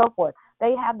on and so forth.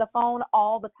 They have the phone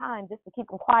all the time just to keep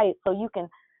them quiet so you can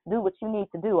do what you need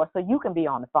to do or so you can be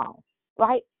on the phone,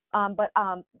 right? And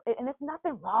there's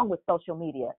nothing wrong with social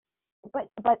media, but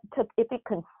if it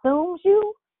consumes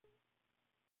you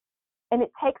and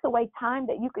it takes away time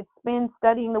that you could spend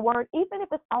studying the word, even if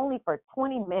it's only for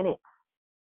 20 minutes,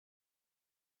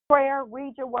 prayer,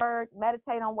 read your word,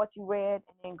 meditate on what you read,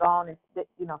 and then go on and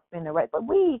spend the rest. But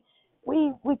we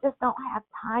just don't have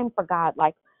time for God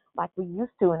like we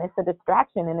used to, and it's a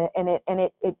distraction,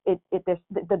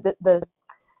 the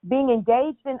being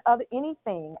engaged in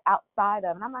anything outside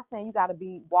of, and I'm not saying you got to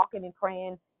be walking and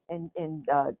praying and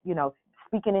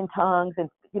speaking in tongues and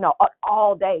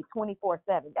all day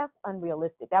 24/7. That's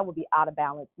unrealistic. That would be out of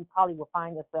balance. You probably will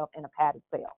find yourself in a padded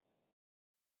cell.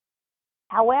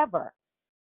 However,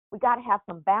 we got to have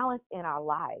some balance in our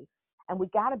life, and we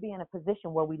got to be in a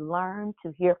position where we learn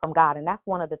to hear from God. And that's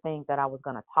one of the things that I was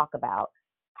going to talk about,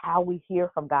 how we hear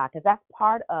from God, because that's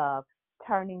part of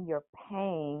turning your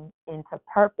pain into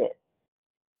purpose.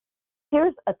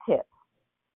 Here's a tip.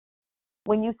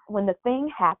 When the thing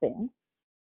happens,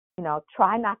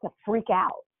 try not to freak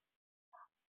out.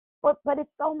 But it's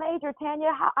so major,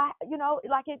 Tanya,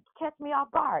 it catch me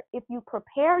off guard. If you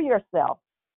prepare yourself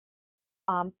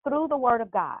through the Word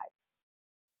of God,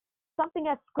 something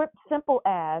as simple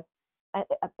as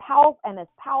as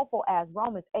powerful as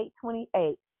Romans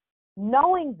 8:28,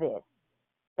 knowing this,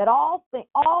 that all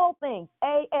things,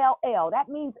 ALL, that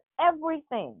means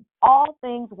everything, all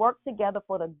things work together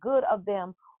for the good of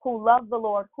them who love the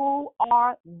Lord, who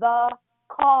are the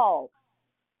called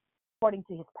according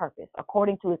to his purpose,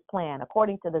 according to his plan,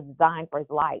 according to the design for his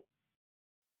life.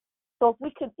 So if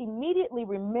we could immediately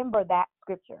remember that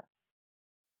scripture,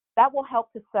 that will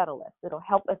help to settle us. It'll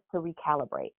help us to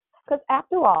recalibrate. Because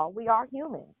after all, we are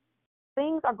humans.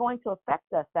 Things are going to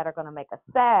affect us that are going to make us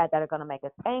sad, that are going to make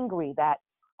us angry, that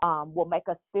will make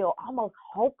us feel almost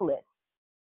hopeless.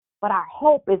 But our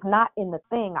hope is not in the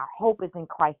thing. Our hope is in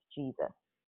Christ Jesus.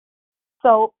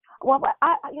 So, but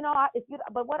I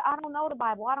don't know the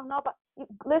Bible. I don't know, but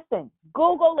listen,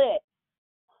 Google it.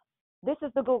 This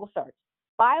is the Google search.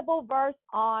 Bible verse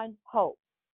on hope.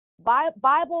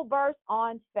 Bible verse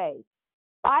on faith.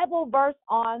 Bible verse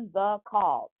on the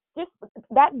call. Just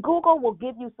that Google will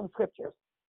give you some scriptures.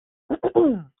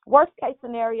 Worst case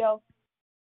scenario,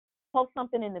 post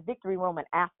something in the victory room and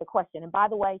ask the question. And by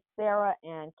the way, Sarah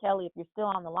and Kelly, if you're still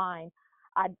on the line,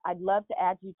 I'd love to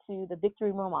add you to the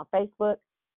victory room on Facebook,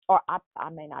 or I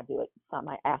may not do it. So I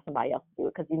might ask somebody else to do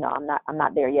it because I'm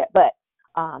not there yet. But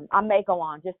I may go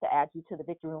on just to add you to the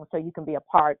victory room so you can be a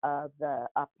part of the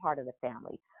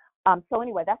family. So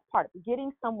anyway, that's part of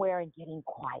getting somewhere and getting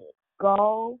quiet.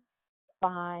 Go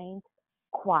find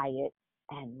quiet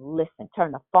and listen.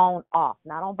 Turn the phone off,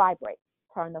 not on vibrate.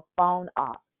 Turn the phone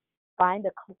off. Find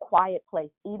a quiet place,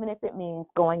 even if it means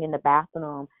going in the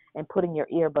bathroom and putting your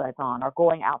earbuds on, or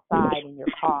going outside in your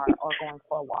car, or going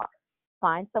for a walk.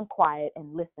 Find some quiet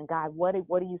and listen. God, what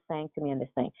are you saying to me in this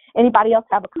thing? Anybody else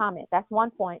have a comment? That's one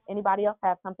point. Anybody else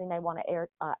have something they want to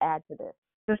add to this?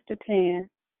 Sister Tan,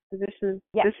 this is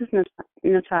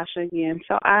Natasha again.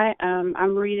 So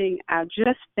I'm reading. I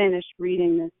just finished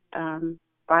reading this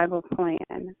Bible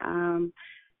plan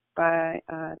by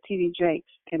T.D.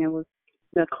 Jakes, and it was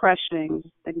the crushing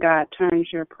that God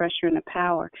turns your pressure into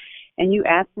power. And you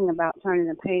asking about turning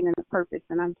the pain into purpose,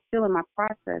 and I'm still in my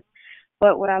process.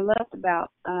 But what I loved about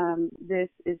this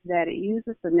is that it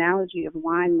uses the analogy of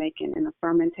winemaking and the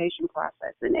fermentation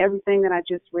process. And everything that I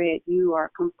just read, you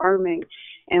are confirming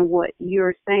in what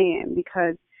you're saying,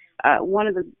 because one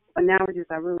of the analogies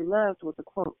I really loved was a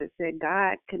quote that said,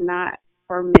 God could not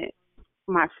ferment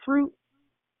my fruit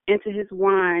into his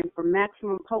wine for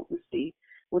maximum potency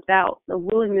without the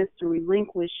willingness to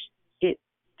relinquish it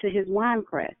to his wine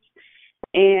press.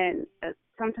 And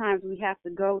sometimes we have to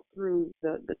go through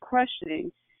the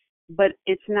crushing, but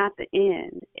it's not the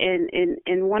end.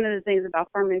 And one of the things about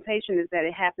fermentation is that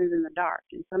it happens in the dark.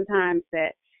 And sometimes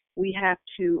that we have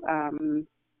to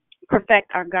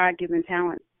perfect our God-given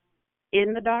talents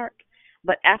in the dark.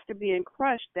 But after being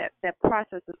crushed, that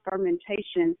process of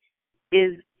fermentation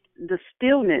is the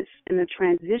stillness and the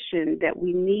transition that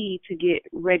we need to get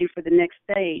ready for the next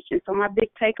stage. And so my big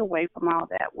takeaway from all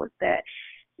that was that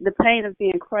the pain of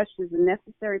being crushed is a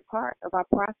necessary part of our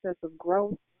process of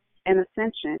growth and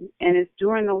ascension. And it's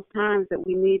during those times that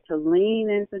we need to lean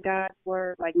into God's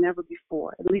word like never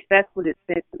before. At least that's what it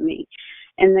said to me.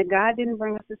 And that God didn't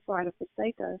bring us this far to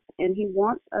forsake us. And he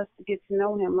wants us to get to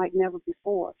know him like never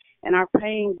before. And our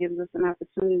pain gives us an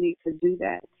opportunity to do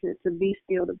that, to be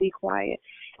still, to be quiet,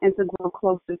 and to grow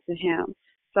closer to him.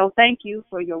 So thank you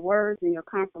for your words and your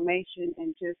confirmation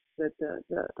and just the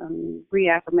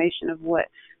reaffirmation of what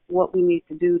we need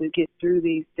to do to get through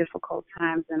these difficult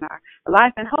times in our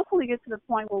life, and hopefully get to the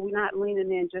point where we're not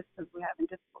leaning in just because we're having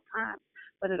difficult times,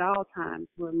 but at all times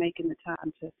we're making the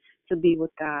time to be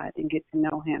with God and get to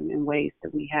know Him in ways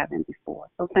that we haven't before.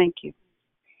 So thank you.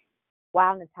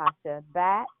 Wow, Natasha,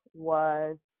 that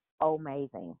was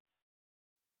amazing.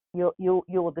 You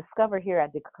will discover here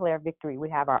at Declare Victory we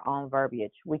have our own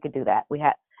verbiage. We could do that. We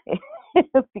have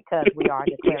because we are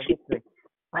Declare Victory.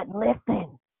 But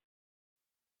listen,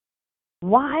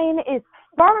 wine is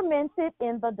fermented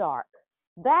in the dark.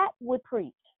 That would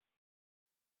preach.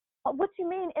 What you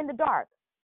mean in the dark?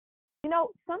 You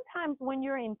know, sometimes when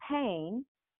you're in pain,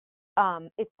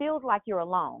 it feels like you're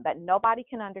alone, that nobody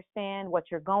can understand what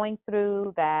you're going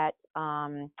through, that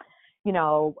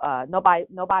nobody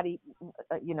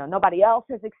else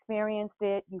has experienced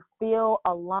it. You feel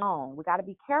alone. We got to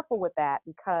be careful with that,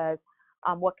 because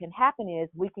what can happen is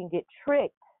we can get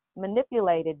tricked,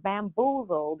 manipulated,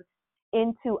 bamboozled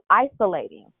into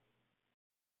isolating.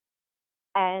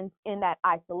 And in that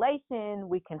isolation,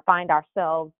 we can find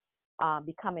ourselves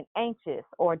becoming anxious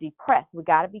or depressed. We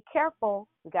got to be careful.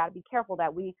 We got to be careful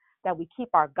that we keep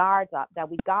our guards up, that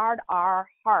we guard our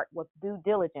heart with due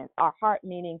diligence. Our heart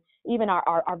meaning even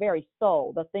our very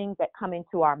soul, the things that come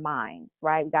into our mind,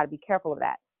 right? We got to be careful of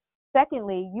that.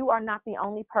 Secondly, you are not the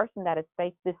only person that has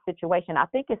faced this situation. I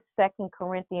think it's 2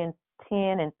 Corinthians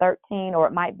 10 and 13, or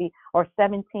it might be, or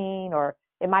 17, or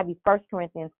it might be 1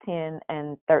 Corinthians 10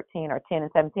 and 13, or 10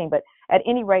 and 17. But at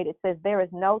any rate, it says there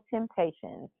is no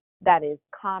temptation that is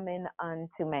common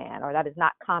unto man, or that is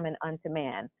not common unto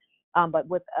man. But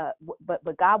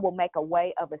God will make a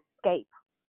way of escape.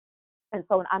 And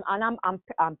so I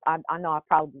know I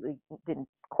probably didn't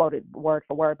quote it word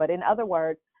for word, but in other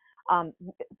words,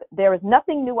 there is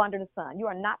nothing new under the sun. You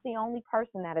are not the only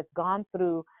person that has gone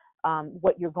through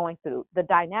what you're going through. The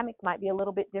dynamics might be a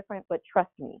little bit different, but trust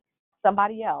me,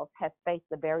 somebody else has faced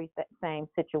the very same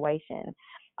situation.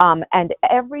 And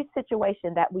every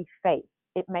situation that we face,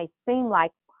 it may seem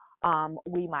like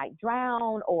we might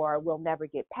drown, or we'll never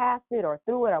get past it or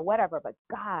through it or whatever, but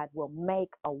God will make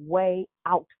a way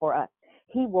out for us.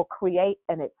 He will create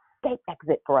an escape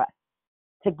exit for us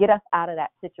to get us out of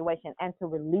that situation and to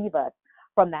relieve us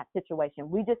from that situation.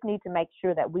 We just need to make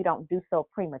sure that we don't do so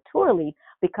prematurely,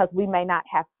 because we may not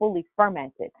have fully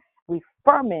fermented. We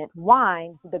ferment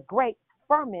wine, the grapes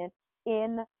ferment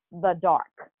in the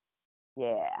dark.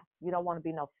 Yeah, you don't want to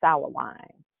be no sour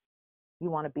wine. You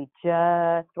want to be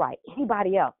just right.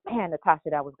 Anybody else? Man, Natasha,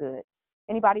 that was good.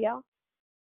 Anybody else?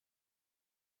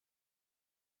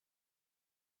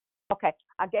 Okay,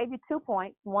 I gave you 2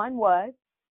 points. One was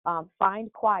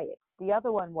find quiet. The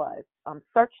other one was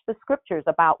search the scriptures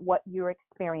about what you're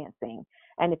experiencing.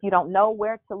 And if you don't know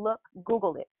where to look,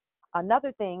 Google it.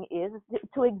 Another thing is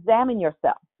to examine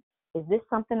yourself. Is this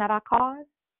something that I caused?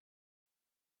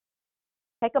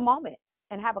 Take a moment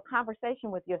and have a conversation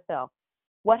with yourself.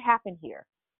 What happened here?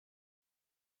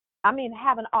 I mean,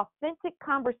 have an authentic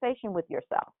conversation with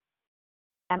yourself.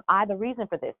 Am I the reason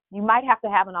for this? You might have to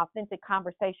have an authentic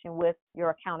conversation with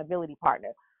your accountability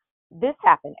partner. This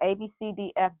happened, A, B, C,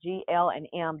 D, F, G, L, and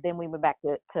M. Then we went back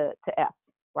to F,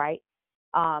 right?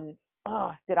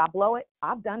 Did I blow it?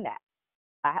 I've done that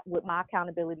with my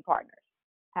accountability partners.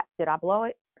 Did I blow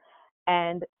it?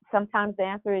 And sometimes the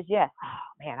answer is yes.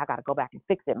 Oh, man, I got to go back and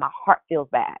fix it. My heart feels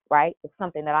bad, right? It's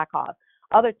something that I caused.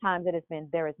 Other times it has been,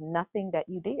 there is nothing that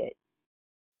you did.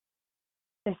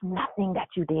 There's nothing that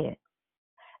you did.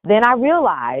 Then I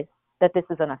realized that this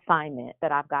is an assignment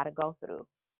that I've got to go through,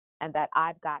 and that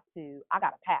I got to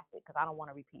pass it, because I don't want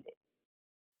to repeat it.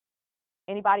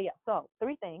 Anybody else? So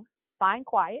 3 things: find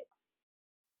quiet,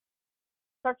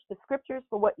 search the scriptures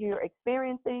for what you're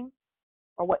experiencing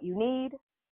or what you need.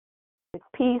 It's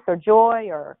peace or joy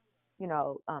or,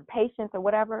 patience or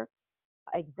whatever.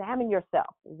 Examine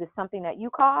yourself. Is this something that you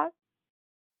caused?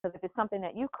 Because if it's something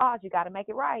that you caused, you got to make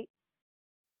it right.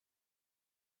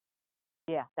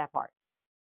 Yeah, that part.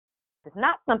 It's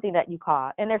not something that you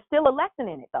caused. And there's still a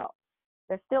lesson in it, though.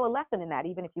 There's still a lesson in that,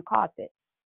 even if you caused it.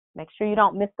 Make sure you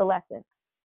don't miss the lesson.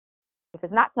 If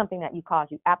it's not something that you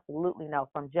caused, you absolutely know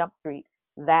from Jump Street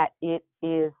that it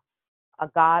is a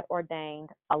God-ordained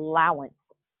allowance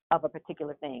of a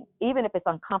particular thing, even if it's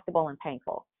uncomfortable and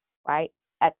painful, right?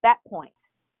 At that point,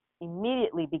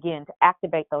 immediately begin to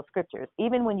activate those scriptures.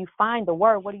 Even when you find the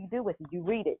word, what do you do with it? You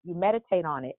read it. You meditate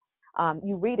on it.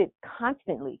 You read it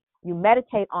constantly. You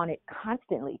meditate on it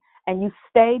constantly. And you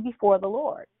stay before the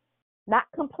Lord, not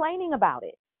complaining about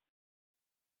it,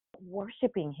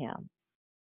 worshiping Him.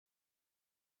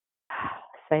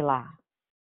 Selah.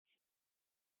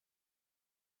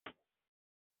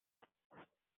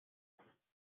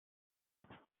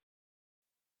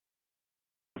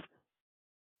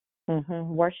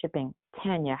 Worshiping.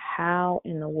 Tanya, how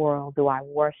in the world do I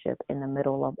worship in the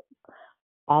middle of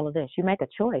all of this? You make a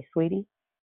choice, sweetie.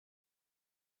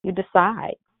 You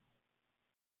decide.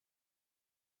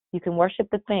 You can worship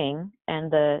the thing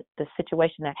and the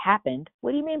situation that happened.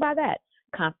 What do you mean by that?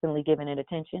 Constantly giving it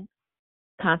attention,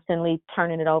 constantly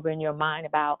turning it over in your mind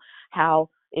about how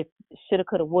it shoulda,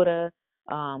 coulda, woulda,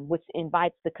 which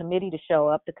invites the committee to show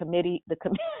up, the committee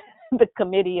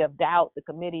of doubt, the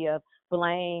committee of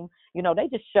blame. You know, they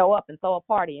just show up and throw a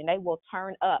party, and they will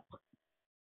turn up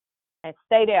and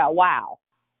stay there a while.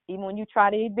 Even when you try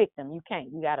to evict them, you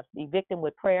can't. You got to evict them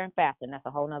with prayer and fasting. That's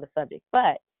a whole nother subject.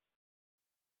 But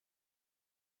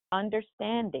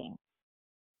understanding,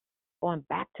 going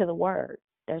back to the word,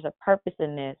 there's a purpose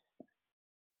in this.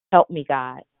 Help me,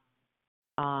 God.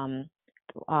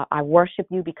 I worship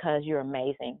you because you're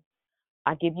amazing.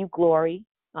 I give you glory.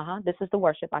 This is the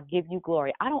worship. I give you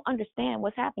glory. I don't understand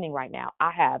what's happening right now.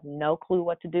 I have no clue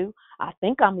what to do. I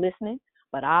think I'm listening,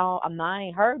 but I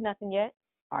ain't heard nothing yet.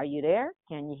 Are you there?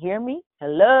 Can you hear me?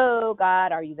 Hello,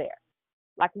 God, are you there?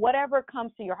 Like whatever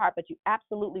comes to your heart, but you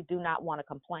absolutely do not want to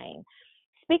complain.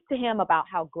 Speak to him about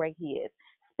how great he is.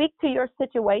 Speak to your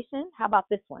situation. How about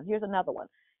this one? Here's another one.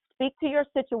 Speak to your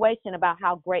situation about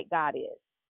how great God is.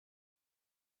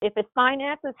 If it's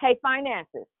finances, hey,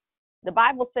 finances. The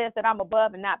Bible says that I'm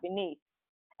above and not beneath,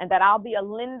 and that I'll be a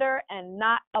lender and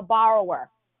not a borrower.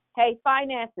 Hey,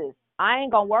 finances, I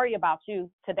ain't going to worry about you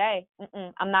today.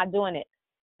 I'm not doing it.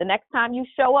 The next time you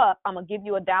show up, I'm going to give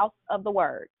you a douse of the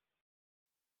word.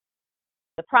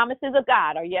 The promises of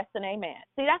God are yes and amen.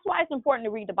 See, that's why it's important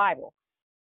to read the Bible.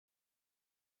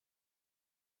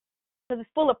 Because it's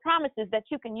full of promises that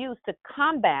you can use to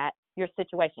combat your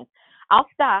situations. I'll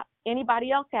stop.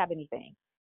 Anybody else have anything?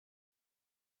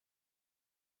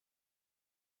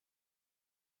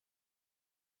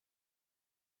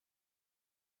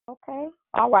 Okay.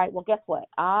 All right. Well, guess what?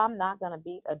 I'm not going to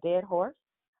beat a dead horse.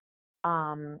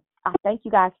 I thank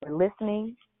you guys for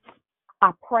listening.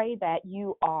 I pray that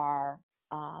you are,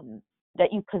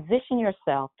 that you position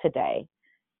yourself today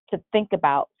to think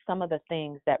about some of the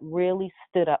things that really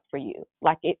stood up for you,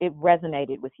 like it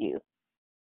resonated with you.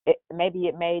 Maybe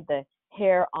it made the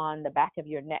hair on the back of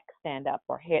your neck stand up,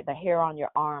 or the hair on your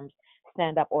arms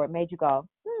stand up, or it made you go,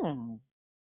 I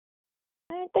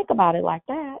didn't think about it like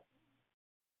that.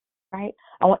 Right?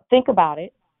 I want to think about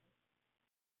it.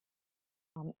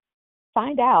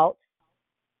 Find out,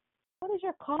 what is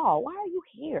your call? Why are you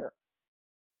here?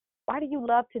 Why do you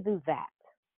love to do that?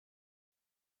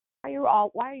 Why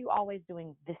are you always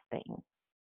doing this thing?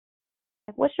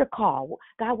 What's your call?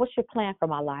 God, what's your plan for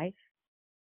my life?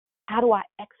 How do I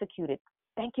execute it?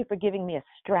 Thank you for giving me a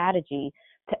strategy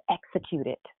to execute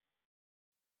it.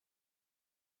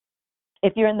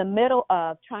 If you're in the middle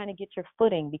of trying to get your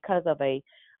footing because of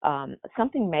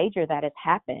something major that has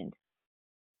happened,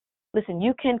 listen,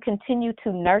 you can continue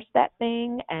to nurse that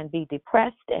thing and be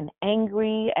depressed and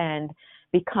angry and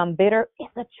become bitter.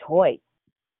 It's a choice.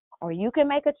 Or you can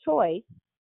make a choice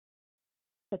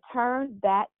to turn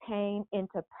that pain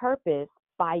into purpose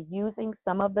by using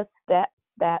some of the steps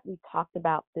that we talked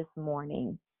about this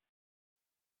morning.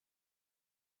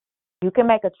 You can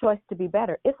make a choice to be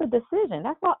better. It's a decision.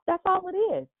 That's all it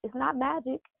is. It's not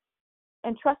magic.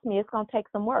 And trust me, it's going to take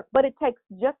some work. But it takes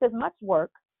just as much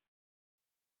work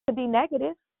to be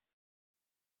negative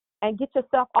and get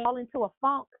yourself all into a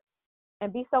funk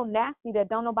and be so nasty that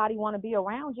don't nobody want to be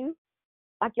around you.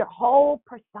 Like your whole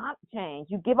persona change.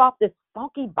 You give off this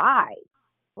funky vibe.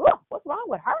 Ooh, what's wrong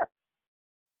with her?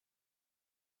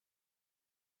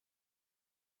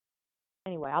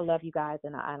 Anyway, I love you guys,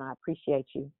 and I appreciate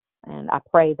you. And I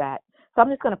pray that. So I'm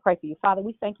just going to pray for you. Father,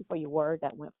 we thank you for your word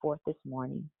that went forth this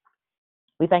morning.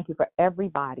 We thank you for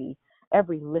everybody,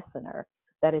 every listener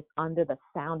that is under the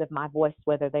sound of my voice,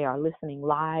 whether they are listening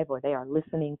live or they are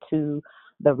listening to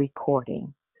the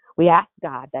recording. We ask,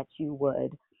 God, that you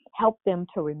would help them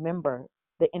to remember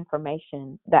the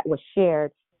information that was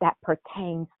shared that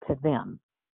pertains to them.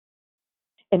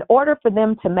 In order for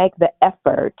them to make the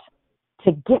effort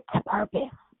to get to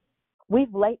purpose,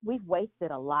 we've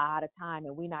wasted a lot of time,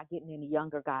 and we're not getting any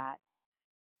younger, God.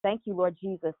 Thank you, Lord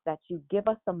Jesus, that you give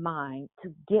us a mind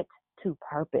to get to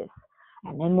purpose.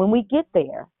 And then when we get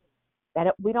there,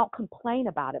 that we don't complain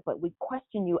about it, but we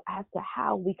question you as to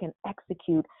how we can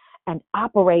execute and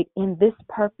operate in this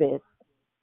purpose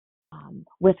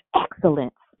with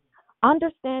excellence,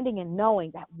 understanding and knowing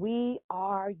that we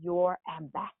are your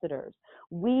ambassadors.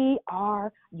 We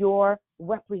are your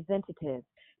representatives.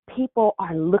 People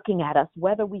are looking at us,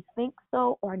 whether we think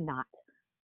so or not.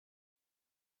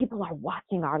 People are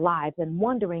watching our lives and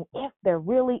wondering if there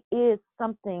really is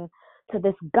something to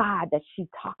this God that she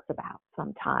talks about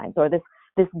sometimes, or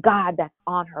this God that's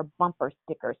on her bumper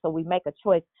sticker. So we make a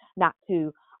choice not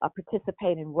to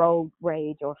participate in road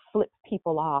rage or flip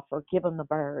people off or give them the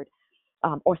bird,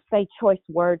 or say choice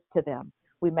words to them.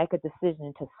 We make a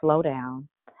decision to slow down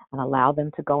and allow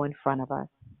them to go in front of us.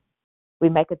 We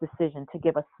make a decision to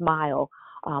give a smile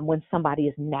when somebody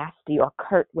is nasty or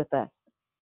curt with us.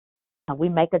 We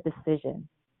make a decision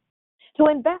to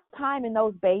invest time in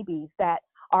those babies that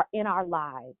are in our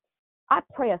lives. I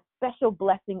pray a special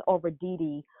blessing over Dee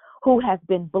Dee, who has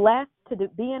been blessed to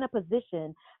be in a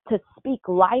position to speak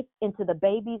life into the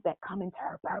babies that come into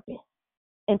her purpose,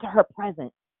 into her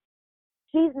presence.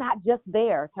 She's not just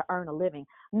there to earn a living.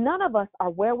 None of us are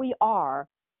where we are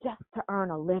just to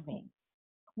earn a living.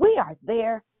 We are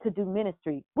there to do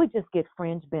ministry. We just get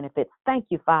fringe benefits. Thank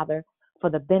you, Father, for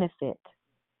the benefit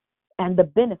and the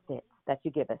benefits that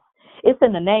you give us. It's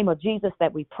in the name of Jesus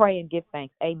that we pray and give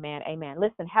thanks. Amen. Amen.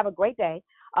 Listen, have a great day.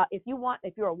 If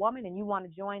you're a woman and you want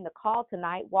to join the call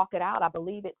tonight, walk it out. I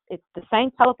believe it's the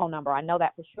same telephone number. I know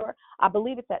that for sure. I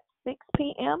believe it's at 6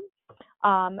 p.m.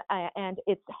 And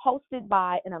it's hosted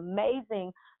by some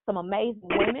amazing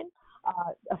women.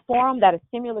 A forum that is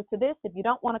similar to this. If you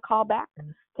don't want to call back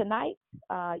tonight,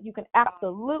 you can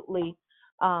absolutely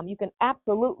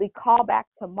call back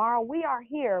tomorrow. We are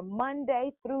here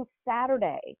Monday through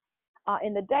Saturday.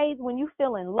 In the days when you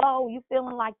feeling low, you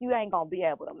feeling like you ain't gonna be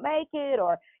able to make it,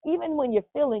 or even when you're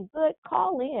feeling good,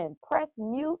 call in, press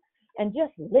mute, and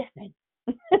just listen.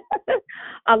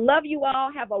 I love you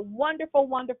all. Have a wonderful,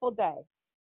 wonderful day.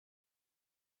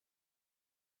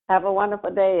 Have a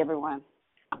wonderful day, everyone.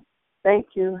 Thank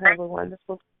you. Have a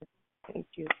wonderful day. Thank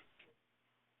you.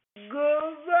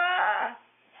 Goodbye.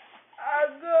 I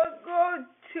gotta go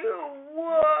to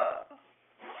work.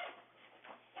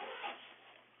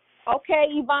 Okay,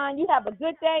 Yvonne, you have a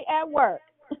good day at work.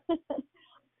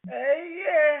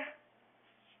 Yeah.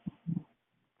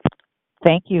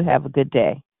 Thank you. Have a good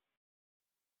day.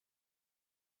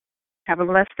 Have a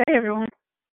blessed day, everyone.